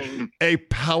fly a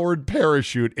powered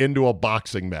parachute into a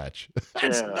boxing match?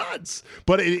 That's nuts.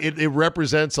 But it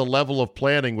represents a level of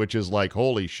planning which is like,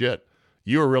 holy shit,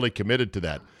 you are really committed to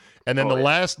that. And then the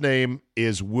last name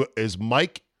is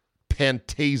Mike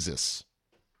Pantazis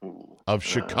of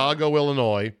Chicago,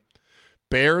 Illinois,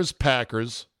 Bears,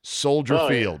 Packers, Soldier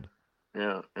Field.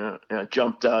 Yeah.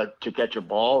 Jumped to catch a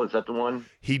ball. Is that the one?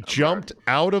 He jumped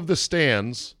out of the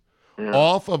stands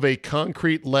off of a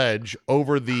concrete ledge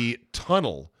over the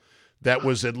tunnel that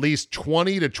was at least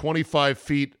 20 to 25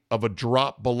 feet of a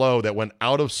drop below that went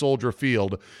out of Soldier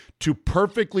Field to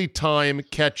perfectly time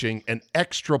catching an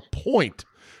extra point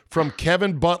from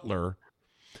Kevin Butler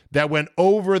that went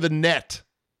over the net.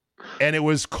 And it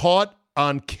was caught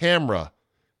on camera.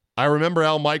 I remember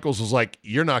Al Michaels was like,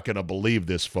 you're not going to believe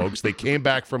this, folks. They came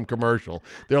back from commercial.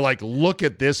 They're like, look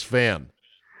at this fan.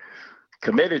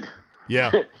 Committed.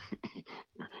 Yeah.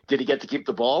 Did he get to keep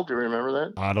the ball? Do you remember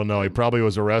that? I don't know. He probably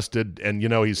was arrested. And,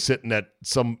 he's sitting at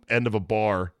some end of a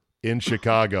bar in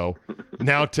Chicago,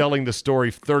 now telling the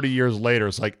story 30 years later.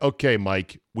 It's like, okay,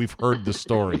 Mike, we've heard the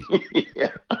story.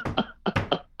 Yeah.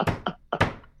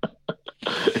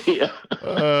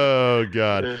 Oh,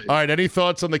 God. All right, any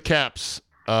thoughts on the Caps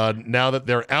now that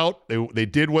they're out, they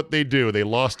did what they do. They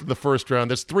lost in the first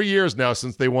round. That's 3 years now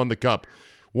since they won the Cup.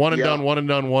 One and done, one and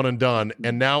done, one and done.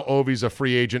 And now Ovi's a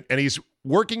free agent, and he's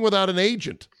working without an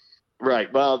agent.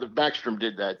 Right. Well, the Backstrom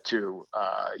did that too.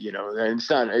 And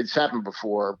it's happened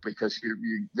before because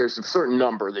there's a certain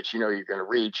number that you're going to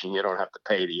reach, and you don't have to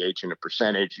pay the agent a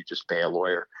percentage. You just pay a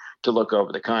lawyer to look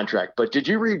over the contract. But did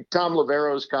you read Tom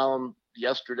Lovero's column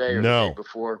yesterday or the day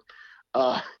before?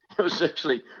 It was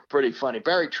actually pretty funny.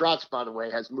 Barry Trotz, by the way,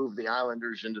 has moved the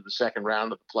Islanders into the second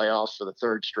round of the playoffs for the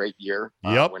third straight year,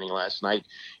 winning last night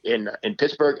in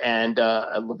Pittsburgh. And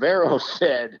Lovero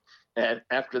said that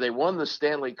after they won the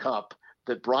Stanley Cup,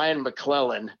 that Brian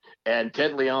McClellan and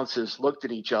Ted Leonsis looked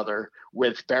at each other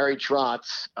with Barry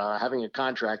Trotz having a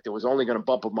contract that was only going to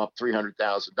bump him up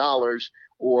 $300,000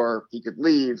 or he could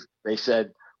leave. They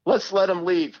said, let's let him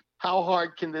leave. How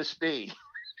hard can this be?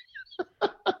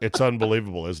 It's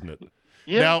unbelievable, isn't it?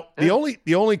 Yeah. Now,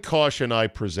 the only caution I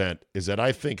present is that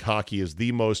I think hockey is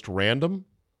the most random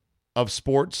of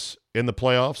sports in the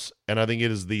playoffs, and I think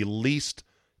it is the least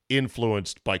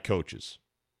influenced by coaches.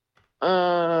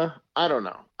 I don't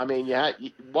know. I mean,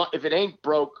 if it ain't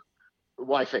broke,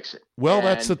 why fix it? Well,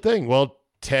 that's the thing. Well,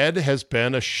 Ted has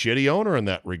been a shitty owner in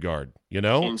that regard.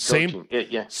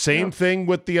 Same thing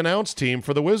with the announce team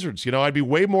for the Wizards. I'd be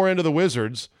way more into the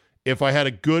Wizards if I had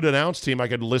a good announce team I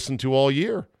could listen to all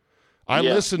year. I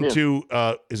listened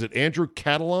to, is it Andrew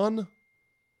Catalan?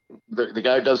 The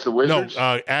guy who does the Wizards?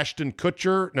 No, Ashton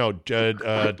Kutcher. No,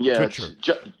 Kutcher.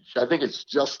 I think it's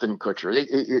Justin Kutcher.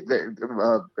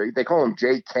 They call him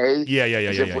JK. Yeah.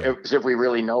 As if we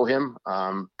really know him.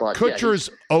 But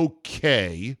Kutcher's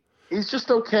okay. He's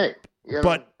just okay.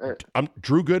 But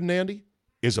Drew Gooden, Andy,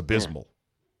 is abysmal.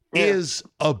 Is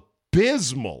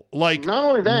abysmal. Like not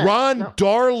only that, Ron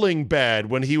Darling bad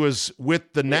when he was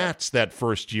with the Nats that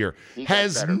first year.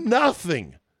 Has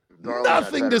nothing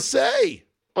to say.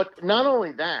 But not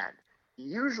only that,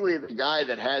 usually the guy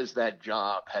that has that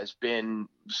job has been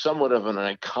somewhat of an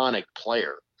iconic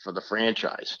player for the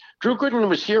franchise. Drew Gooden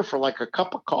was here for like a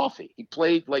cup of coffee. He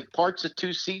played like parts of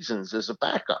 2 seasons as a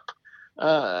backup.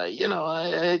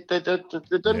 It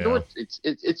doesn't do it.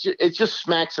 It just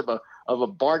smacks of a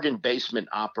bargain basement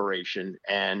operation.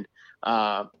 And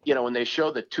when they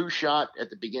show the 2-shot at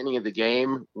the beginning of the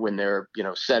game when they're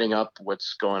setting up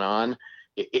what's going on,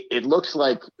 it looks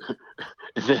like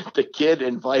the kid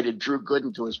invited Drew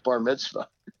Gooden to his bar mitzvah.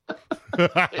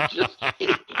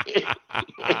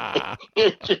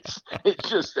 it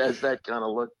just has that kind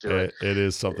of look to it. It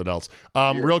is something else.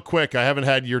 Real quick, I haven't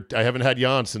had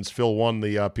Jan since Phil won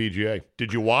the PGA.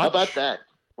 Did you watch? How about that?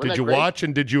 Did you watch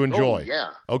and did you enjoy? Oh, yeah.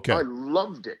 Okay. I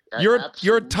loved it.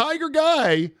 You're a Tiger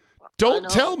guy. Don't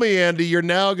tell me, Andy, you're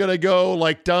now going to go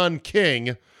like Don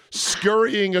King,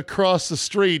 scurrying across the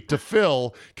street to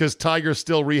Phil because Tiger's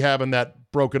still rehabbing that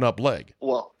broken up leg.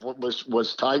 Well,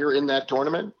 was Tiger in that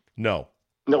tournament? No,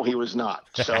 he was not.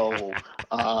 So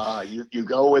you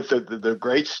go with the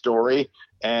great story.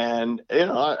 And,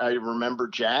 I remember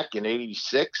Jack in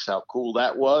 86, how cool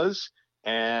that was.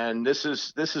 And this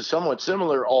is somewhat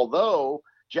similar, although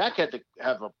Jack had to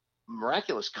have a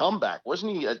miraculous comeback.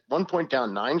 Wasn't he at one point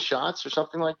down 9 shots or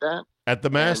something like that? At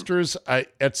the Masters,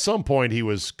 at some point he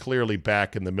was clearly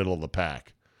back in the middle of the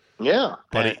pack. Yeah.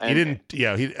 But he didn't,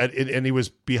 he was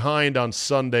behind on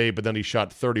Sunday, but then he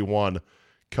shot 31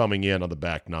 coming in on the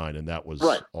back 9, and that was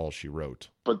all she wrote.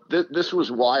 But this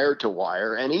was wire to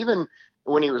wire. And even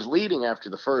when he was leading after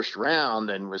the first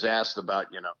round and was asked about,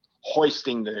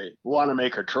 hoisting the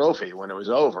Wanamaker trophy when it was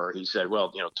over, he said,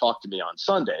 well, talk to me on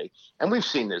Sunday. And we've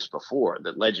seen this before,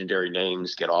 that legendary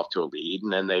names get off to a lead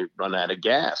and then they run out of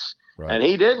gas. Right. And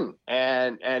he didn't.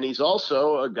 And he's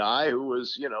also a guy who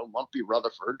was, lumpy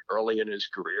Rutherford early in his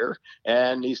career,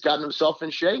 and he's gotten himself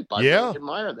in shape. I really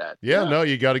admire that. Yeah, no,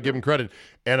 you got to give him credit.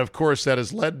 And of course, that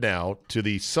has led now to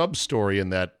the sub-story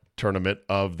in that tournament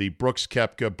of the Brooks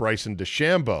Koepka, Bryson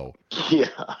DeChambeau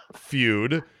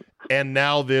feud. And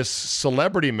now this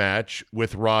celebrity match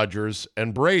with Rodgers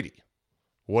and Brady.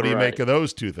 What do you make of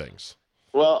those two things?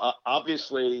 Well,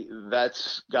 obviously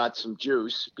that's got some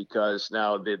juice because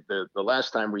now the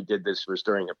last time we did this was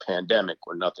during a pandemic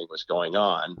when nothing was going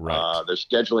on. Right. They're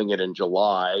scheduling it in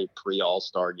July,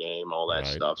 pre-All-Star game, all that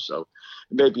stuff. So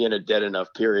maybe in a dead enough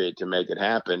period to make it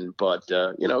happen. But,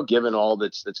 given all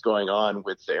that's going on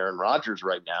with Aaron Rodgers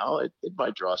right now, it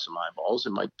might draw some eyeballs.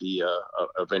 It might be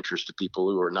of interest to people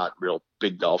who are not real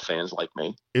big golf fans like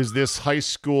me. Is this high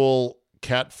school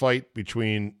cat fight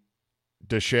between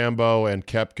DeChambeau and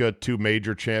Koepka, 2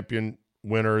 major champion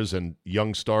winners and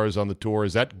young stars on the tour,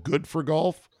 is that good for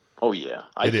golf? Oh, yeah.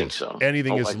 I think so.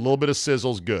 Anything is a little bit of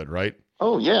sizzle's good, right?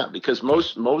 Oh yeah, because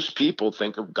most people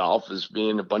think of golf as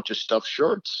being a bunch of stuffed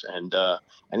shirts, and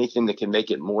anything that can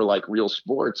make it more like real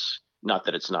sports. Not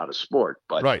that it's not a sport,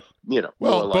 but right.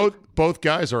 Well, both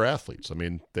guys are athletes. I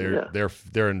mean, they're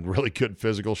in really good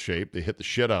physical shape. They hit the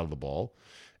shit out of the ball,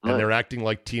 and they're acting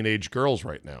like teenage girls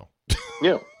right now.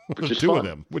 Yeah, which is two fun. of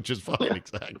them, which is fun. Yeah.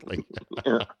 Exactly.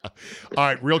 Yeah. All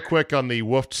right, real quick on the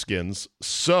Wolf Skins.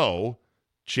 So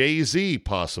Jay-Z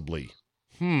possibly.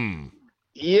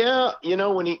 Yeah,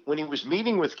 when he was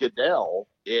meeting with Goodell,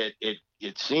 it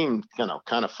seemed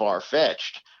kind of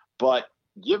far-fetched, but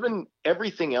given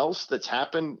everything else that's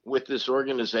happened with this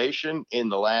organization in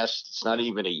the last, it's not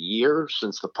even a year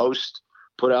since the Post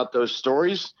put out those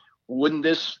stories, wouldn't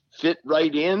this fit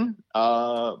right in?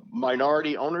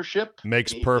 Minority ownership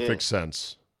makes perfect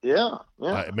sense. Yeah.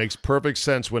 It makes perfect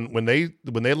sense when they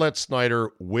let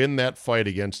Snyder win that fight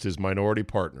against his minority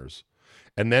partners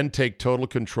and then take total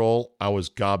control. I was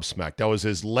gobsmacked. I was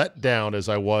as let down as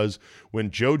I was when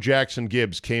Joe Jackson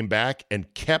Gibbs came back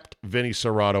and kept Vinny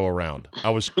Serrato around. I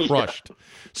was crushed. Yeah.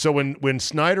 So when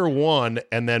Snyder won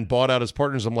and then bought out his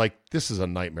partners, I'm like, this is a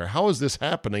nightmare. How is this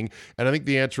happening? And I think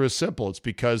the answer is simple. It's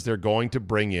because they're going to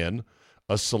bring in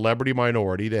a celebrity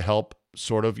minority to help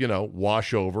sort of,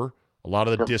 wash over a lot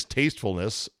of the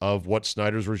distastefulness of what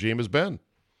Snyder's regime has been.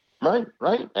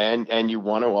 Right. And you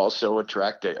want to also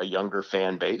attract a younger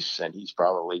fan base, and he's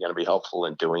probably going to be helpful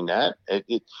in doing that.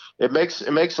 It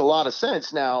makes a lot of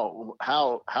sense. Now,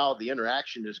 how the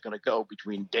interaction is going to go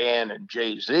between Dan and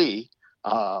Jay-Z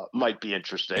might be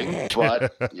interesting,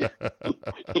 but there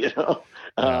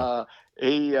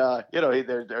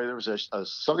was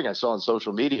something I saw on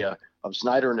social media of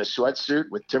Snyder in a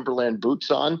sweatsuit with Timberland boots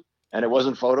on, and it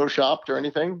wasn't photoshopped or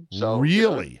anything. So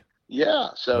really,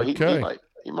 so okay.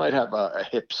 He might have a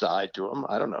hip side to him.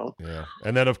 I don't know. Yeah.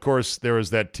 And then, of course, there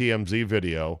was that TMZ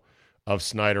video of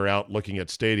Snyder out looking at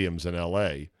stadiums in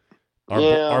L.A.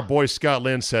 Our boy Scott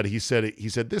Lynn said,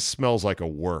 this smells like a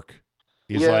work.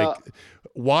 He's like,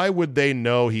 why would they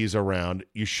know he's around?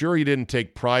 You sure he didn't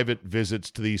take private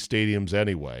visits to these stadiums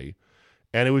anyway?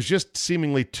 And it was just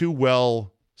seemingly too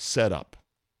well set up.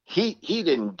 He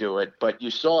didn't do it, but you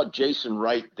saw Jason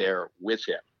Wright there with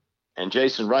him. And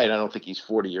Jason Wright, I don't think he's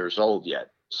 40 years old yet.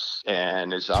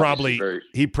 And is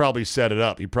he probably set it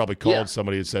up. He probably called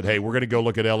somebody and said, hey, we're going to go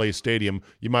look at LA Stadium.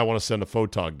 You might want to send a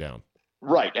photog down.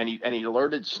 Right. And he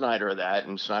alerted Snyder of that.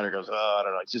 And Snyder goes, I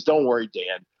don't know. He says, don't worry,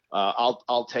 Dan.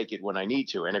 I'll take it when I need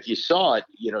to. And if you saw it,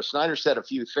 Snyder said a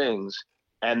few things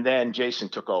and then Jason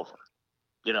took over.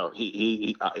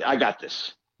 I got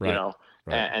this, right.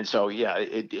 Right. And so,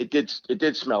 it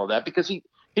did smell of that because he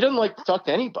doesn't like to talk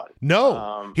to anybody.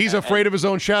 No, he's afraid of his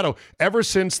own shadow. Ever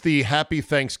since the Happy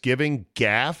Thanksgiving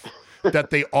gaffe that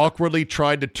they awkwardly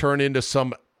tried to turn into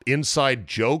some inside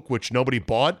joke, which nobody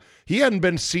bought, he hadn't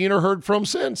been seen or heard from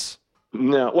since.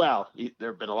 No, well, there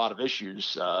have been a lot of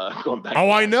issues going back.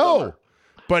 Oh, I know. Summer.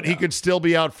 But he could still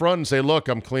be out front and say, look,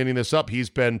 I'm cleaning this up. He's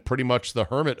been pretty much the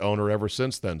hermit owner ever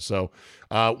since then. So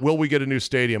will we get a new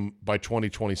stadium by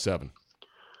 2027?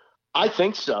 I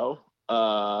think so.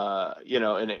 But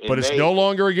it's no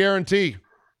longer a guarantee.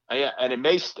 Yeah, and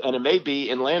it may be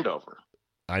in Landover.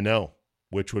 I know,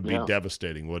 which would be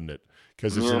devastating, wouldn't it?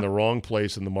 Because it's in the wrong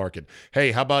place in the market.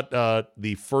 Hey, how about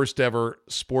the first ever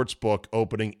sports book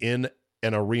opening in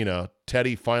an arena?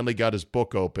 Teddy finally got his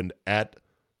book opened at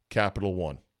Capital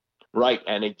One. Right,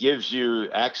 and it gives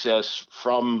you access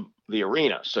from the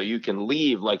arena, so you can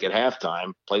leave like at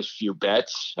halftime, place a few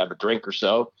bets, have a drink or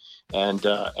so, and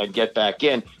get back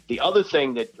in. The other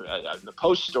thing that the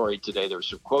Post story today, there were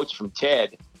some quotes from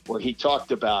Ted where he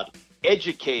talked about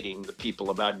educating the people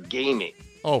about gaming.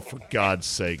 Oh, for God's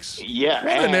sakes. Yeah.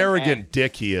 What an arrogant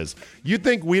dick he is. You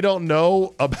think we don't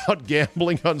know about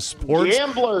gambling on sports?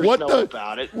 Gamblers know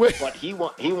about it, but he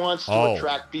wants to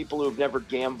attract people who've never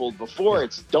gambled before.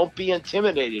 It's don't be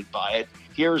intimidated by it.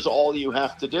 Here's all you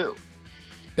have to do.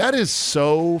 That is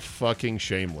so fucking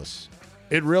shameless.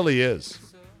 It really is.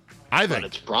 I think. But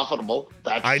it's profitable.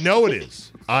 I know it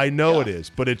is. It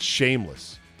is, but it's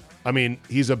shameless. I mean,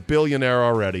 he's a billionaire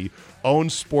already,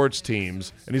 owns sports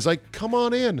teams, and he's like, come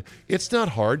on in. It's not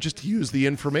hard. Just use the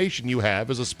information you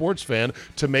have as a sports fan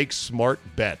to make smart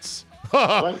bets.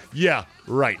 Yeah,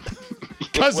 right.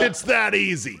 Because it's that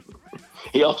easy.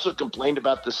 He also complained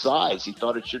about the size. He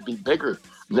thought it should be bigger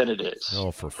than it is. Oh,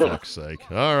 for fuck's sake.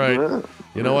 All right.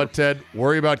 You know what, Ted?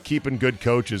 Worry about keeping good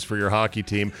coaches for your hockey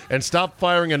team and stop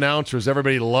firing announcers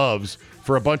everybody loves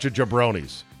for a bunch of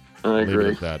jabronis. I agree. Leave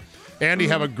it at that. Andy,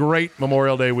 have a great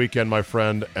Memorial Day weekend, my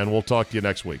friend, and we'll talk to you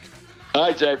next week. All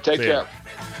right, Dave. Take care.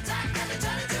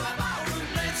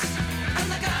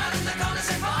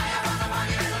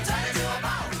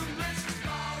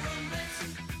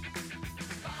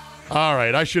 All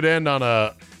right, I should end on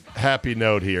a happy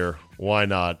note here. Why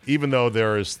not? Even though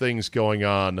there is things going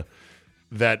on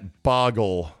that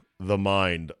boggle the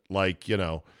mind, like,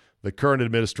 the current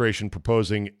administration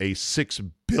proposing a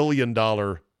 $6 billion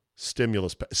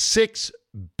stimulus. $6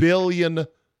 billion.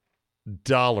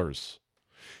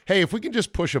 Hey, if we can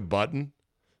just push a button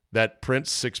that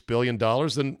prints $6 billion,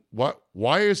 then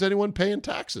why is anyone paying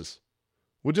taxes?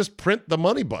 We'll just print the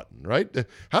money button, right?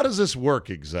 How does this work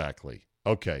exactly?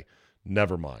 Okay,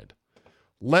 never mind.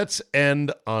 Let's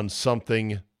end on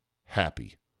something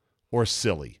happy or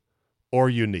silly or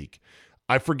unique.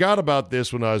 I forgot about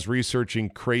this when I was researching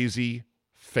crazy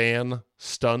fan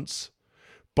stunts,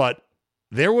 but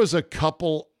there was a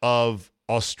couple of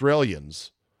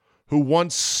Australians who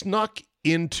once snuck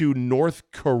into North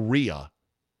Korea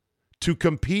to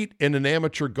compete in an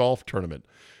amateur golf tournament.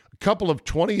 A couple of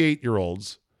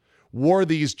 28-year-olds wore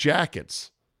these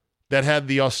jackets that had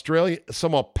the Australian,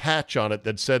 some patch on it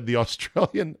that said the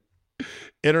Australian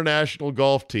International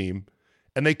Golf Team,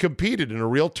 and they competed in a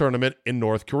real tournament in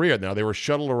North Korea. Now, they were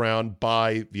shuttled around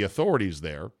by the authorities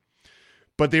there,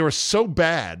 but they were so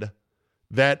bad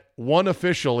that one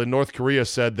official in North Korea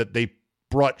said that they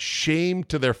brought shame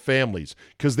to their families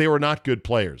because they were not good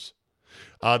players.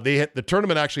 The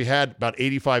tournament actually had about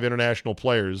 85 international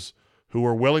players who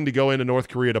were willing to go into North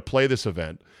Korea to play this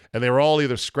event, and they were all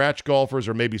either scratch golfers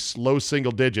or maybe low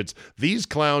single digits. These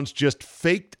clowns just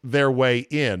faked their way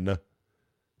in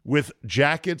with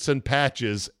jackets and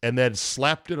patches and then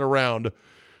slapped it around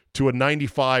to a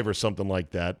 95 or something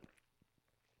like that,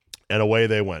 and away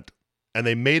they went. And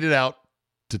they made it out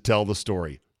to tell the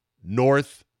story.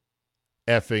 North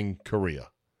effing Korea.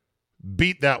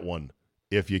 Beat that one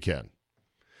if you can.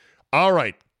 All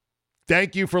right.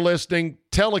 Thank you for listening.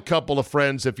 Tell a couple of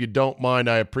friends if you don't mind.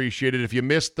 I appreciate it. If you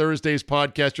missed Thursday's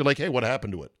podcast, you're like, hey, what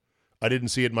happened to it? I didn't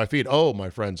see it in my feed. Oh, my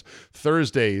friends,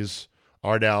 Thursdays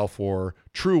are now for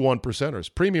true one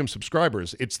percenters, premium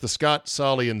subscribers. It's the Scott,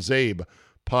 Solly, and Zabe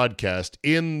podcast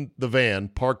in the van,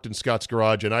 parked in Scott's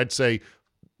garage, and I'd say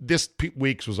this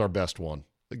week's was our best one.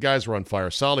 The guys were on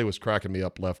fire. Solly was cracking me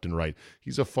up left and right.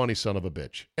 He's a funny son of a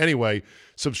bitch. Anyway,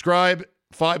 subscribe,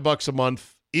 $5 a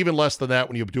month. Even less than that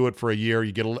when you do it for a year.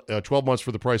 You get 12 months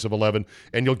for the price of 11,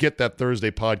 and you'll get that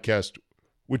Thursday podcast,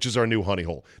 which is our new honey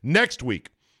hole. Next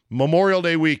week, Memorial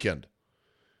Day weekend,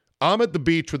 I'm at the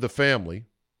beach with the family.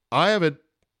 I have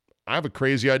a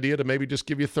crazy idea to maybe just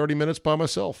give you 30 minutes by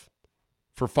myself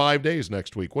for 5 days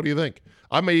next week. What do you think?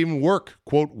 I may even work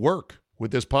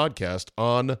with this podcast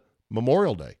on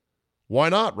Memorial Day. Why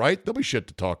not, right? There'll be shit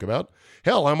to talk about.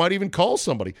 Hell, I might even call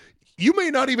somebody. You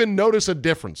may not even notice a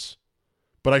difference.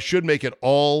 But I should make it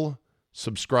all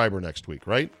subscriber next week,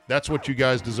 right? That's what you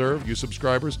guys deserve, you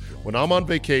subscribers. When I'm on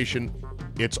vacation,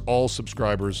 it's all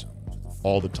subscribers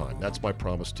all the time. That's my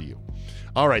promise to you.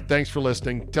 All right, thanks for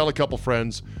listening. Tell a couple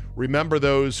friends. Remember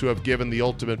those who have given the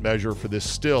ultimate measure for this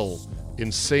still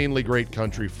insanely great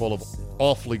country full of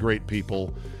awfully great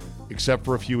people, except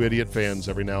for a few idiot fans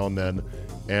every now and then.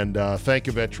 And thank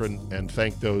a veteran and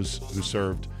thank those who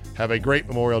served. Have a great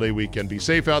Memorial Day weekend. Be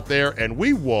safe out there, and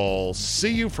we will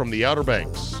see you from the Outer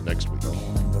Banks next week.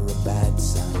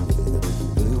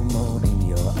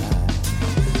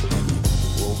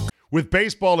 With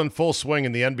baseball in full swing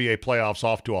and the NBA playoffs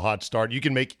off to a hot start, you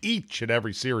can make each and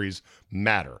every series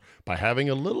matter by having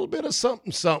a little bit of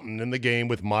something in the game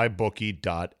with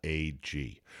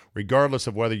MyBookie.ag. Regardless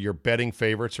of whether you're betting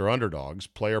favorites or underdogs,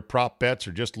 player prop bets,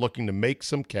 or just looking to make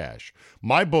some cash,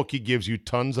 MyBookie gives you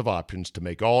tons of options to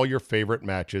make all your favorite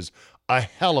matches a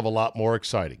hell of a lot more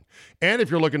exciting. And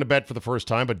if you're looking to bet for the first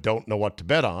time but don't know what to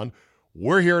bet on,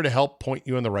 we're here to help point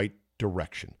you in the right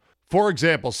direction. For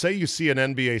example, say you see an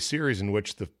NBA series in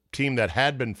which the team that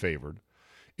had been favored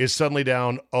is suddenly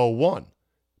down 0-1.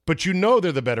 But you know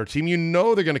they're the better team. You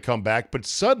know they're going to come back. But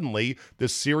suddenly, the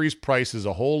series price is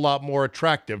a whole lot more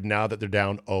attractive now that they're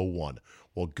down 0-1.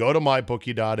 Well, go to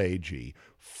mybookie.ag,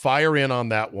 fire in on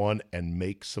that one, and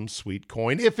make some sweet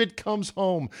coin if it comes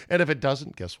home. And if it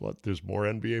doesn't, guess what? There's more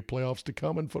NBA playoffs to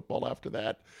come and football after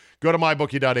that. Go to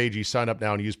mybookie.ag, sign up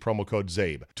now, and use promo code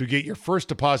ZABE to get your first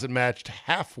deposit matched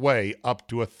halfway up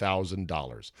to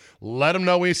 $1,000. Let them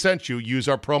know we sent you. Use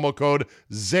our promo code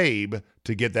ZABE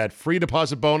to get that free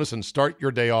deposit bonus and start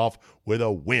your day off with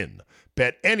a win.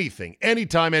 Bet anything,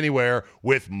 anytime, anywhere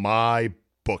with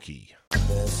MyBookie.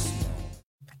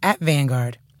 At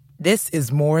Vanguard, this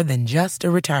is more than just a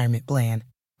retirement plan.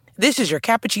 This is your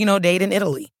cappuccino date in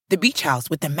Italy, the beach house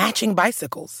with the matching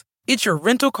bicycles. It's your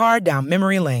rental car down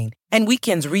memory lane and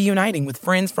weekends reuniting with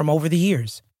friends from over the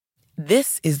years.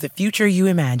 This is the future you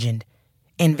imagined,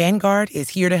 and Vanguard is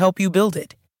here to help you build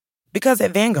it. Because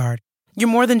at Vanguard, You're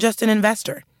more than just an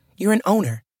investor. You're an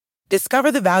owner.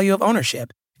 Discover the value of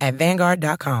ownership at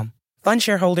Vanguard.com. Fund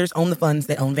shareholders own the funds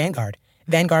that own Vanguard.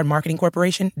 Vanguard Marketing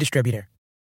Corporation, distributor.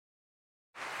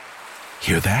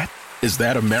 Hear that? Is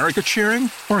that America cheering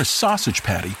or a sausage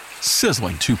patty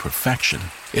sizzling to perfection?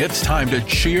 It's time to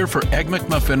cheer for Egg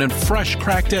McMuffin and fresh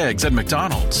cracked eggs at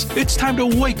McDonald's. It's time to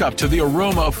wake up to the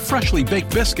aroma of freshly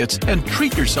baked biscuits and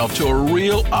treat yourself to a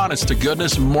real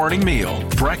honest-to-goodness morning meal.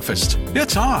 Breakfast,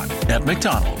 it's on at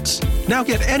McDonald's. Now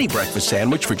get any breakfast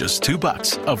sandwich for just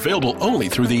 $2. Available only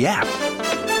through the app.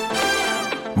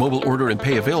 Mobile order and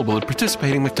pay available at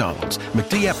participating McDonald's.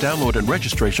 McD app download and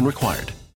registration required.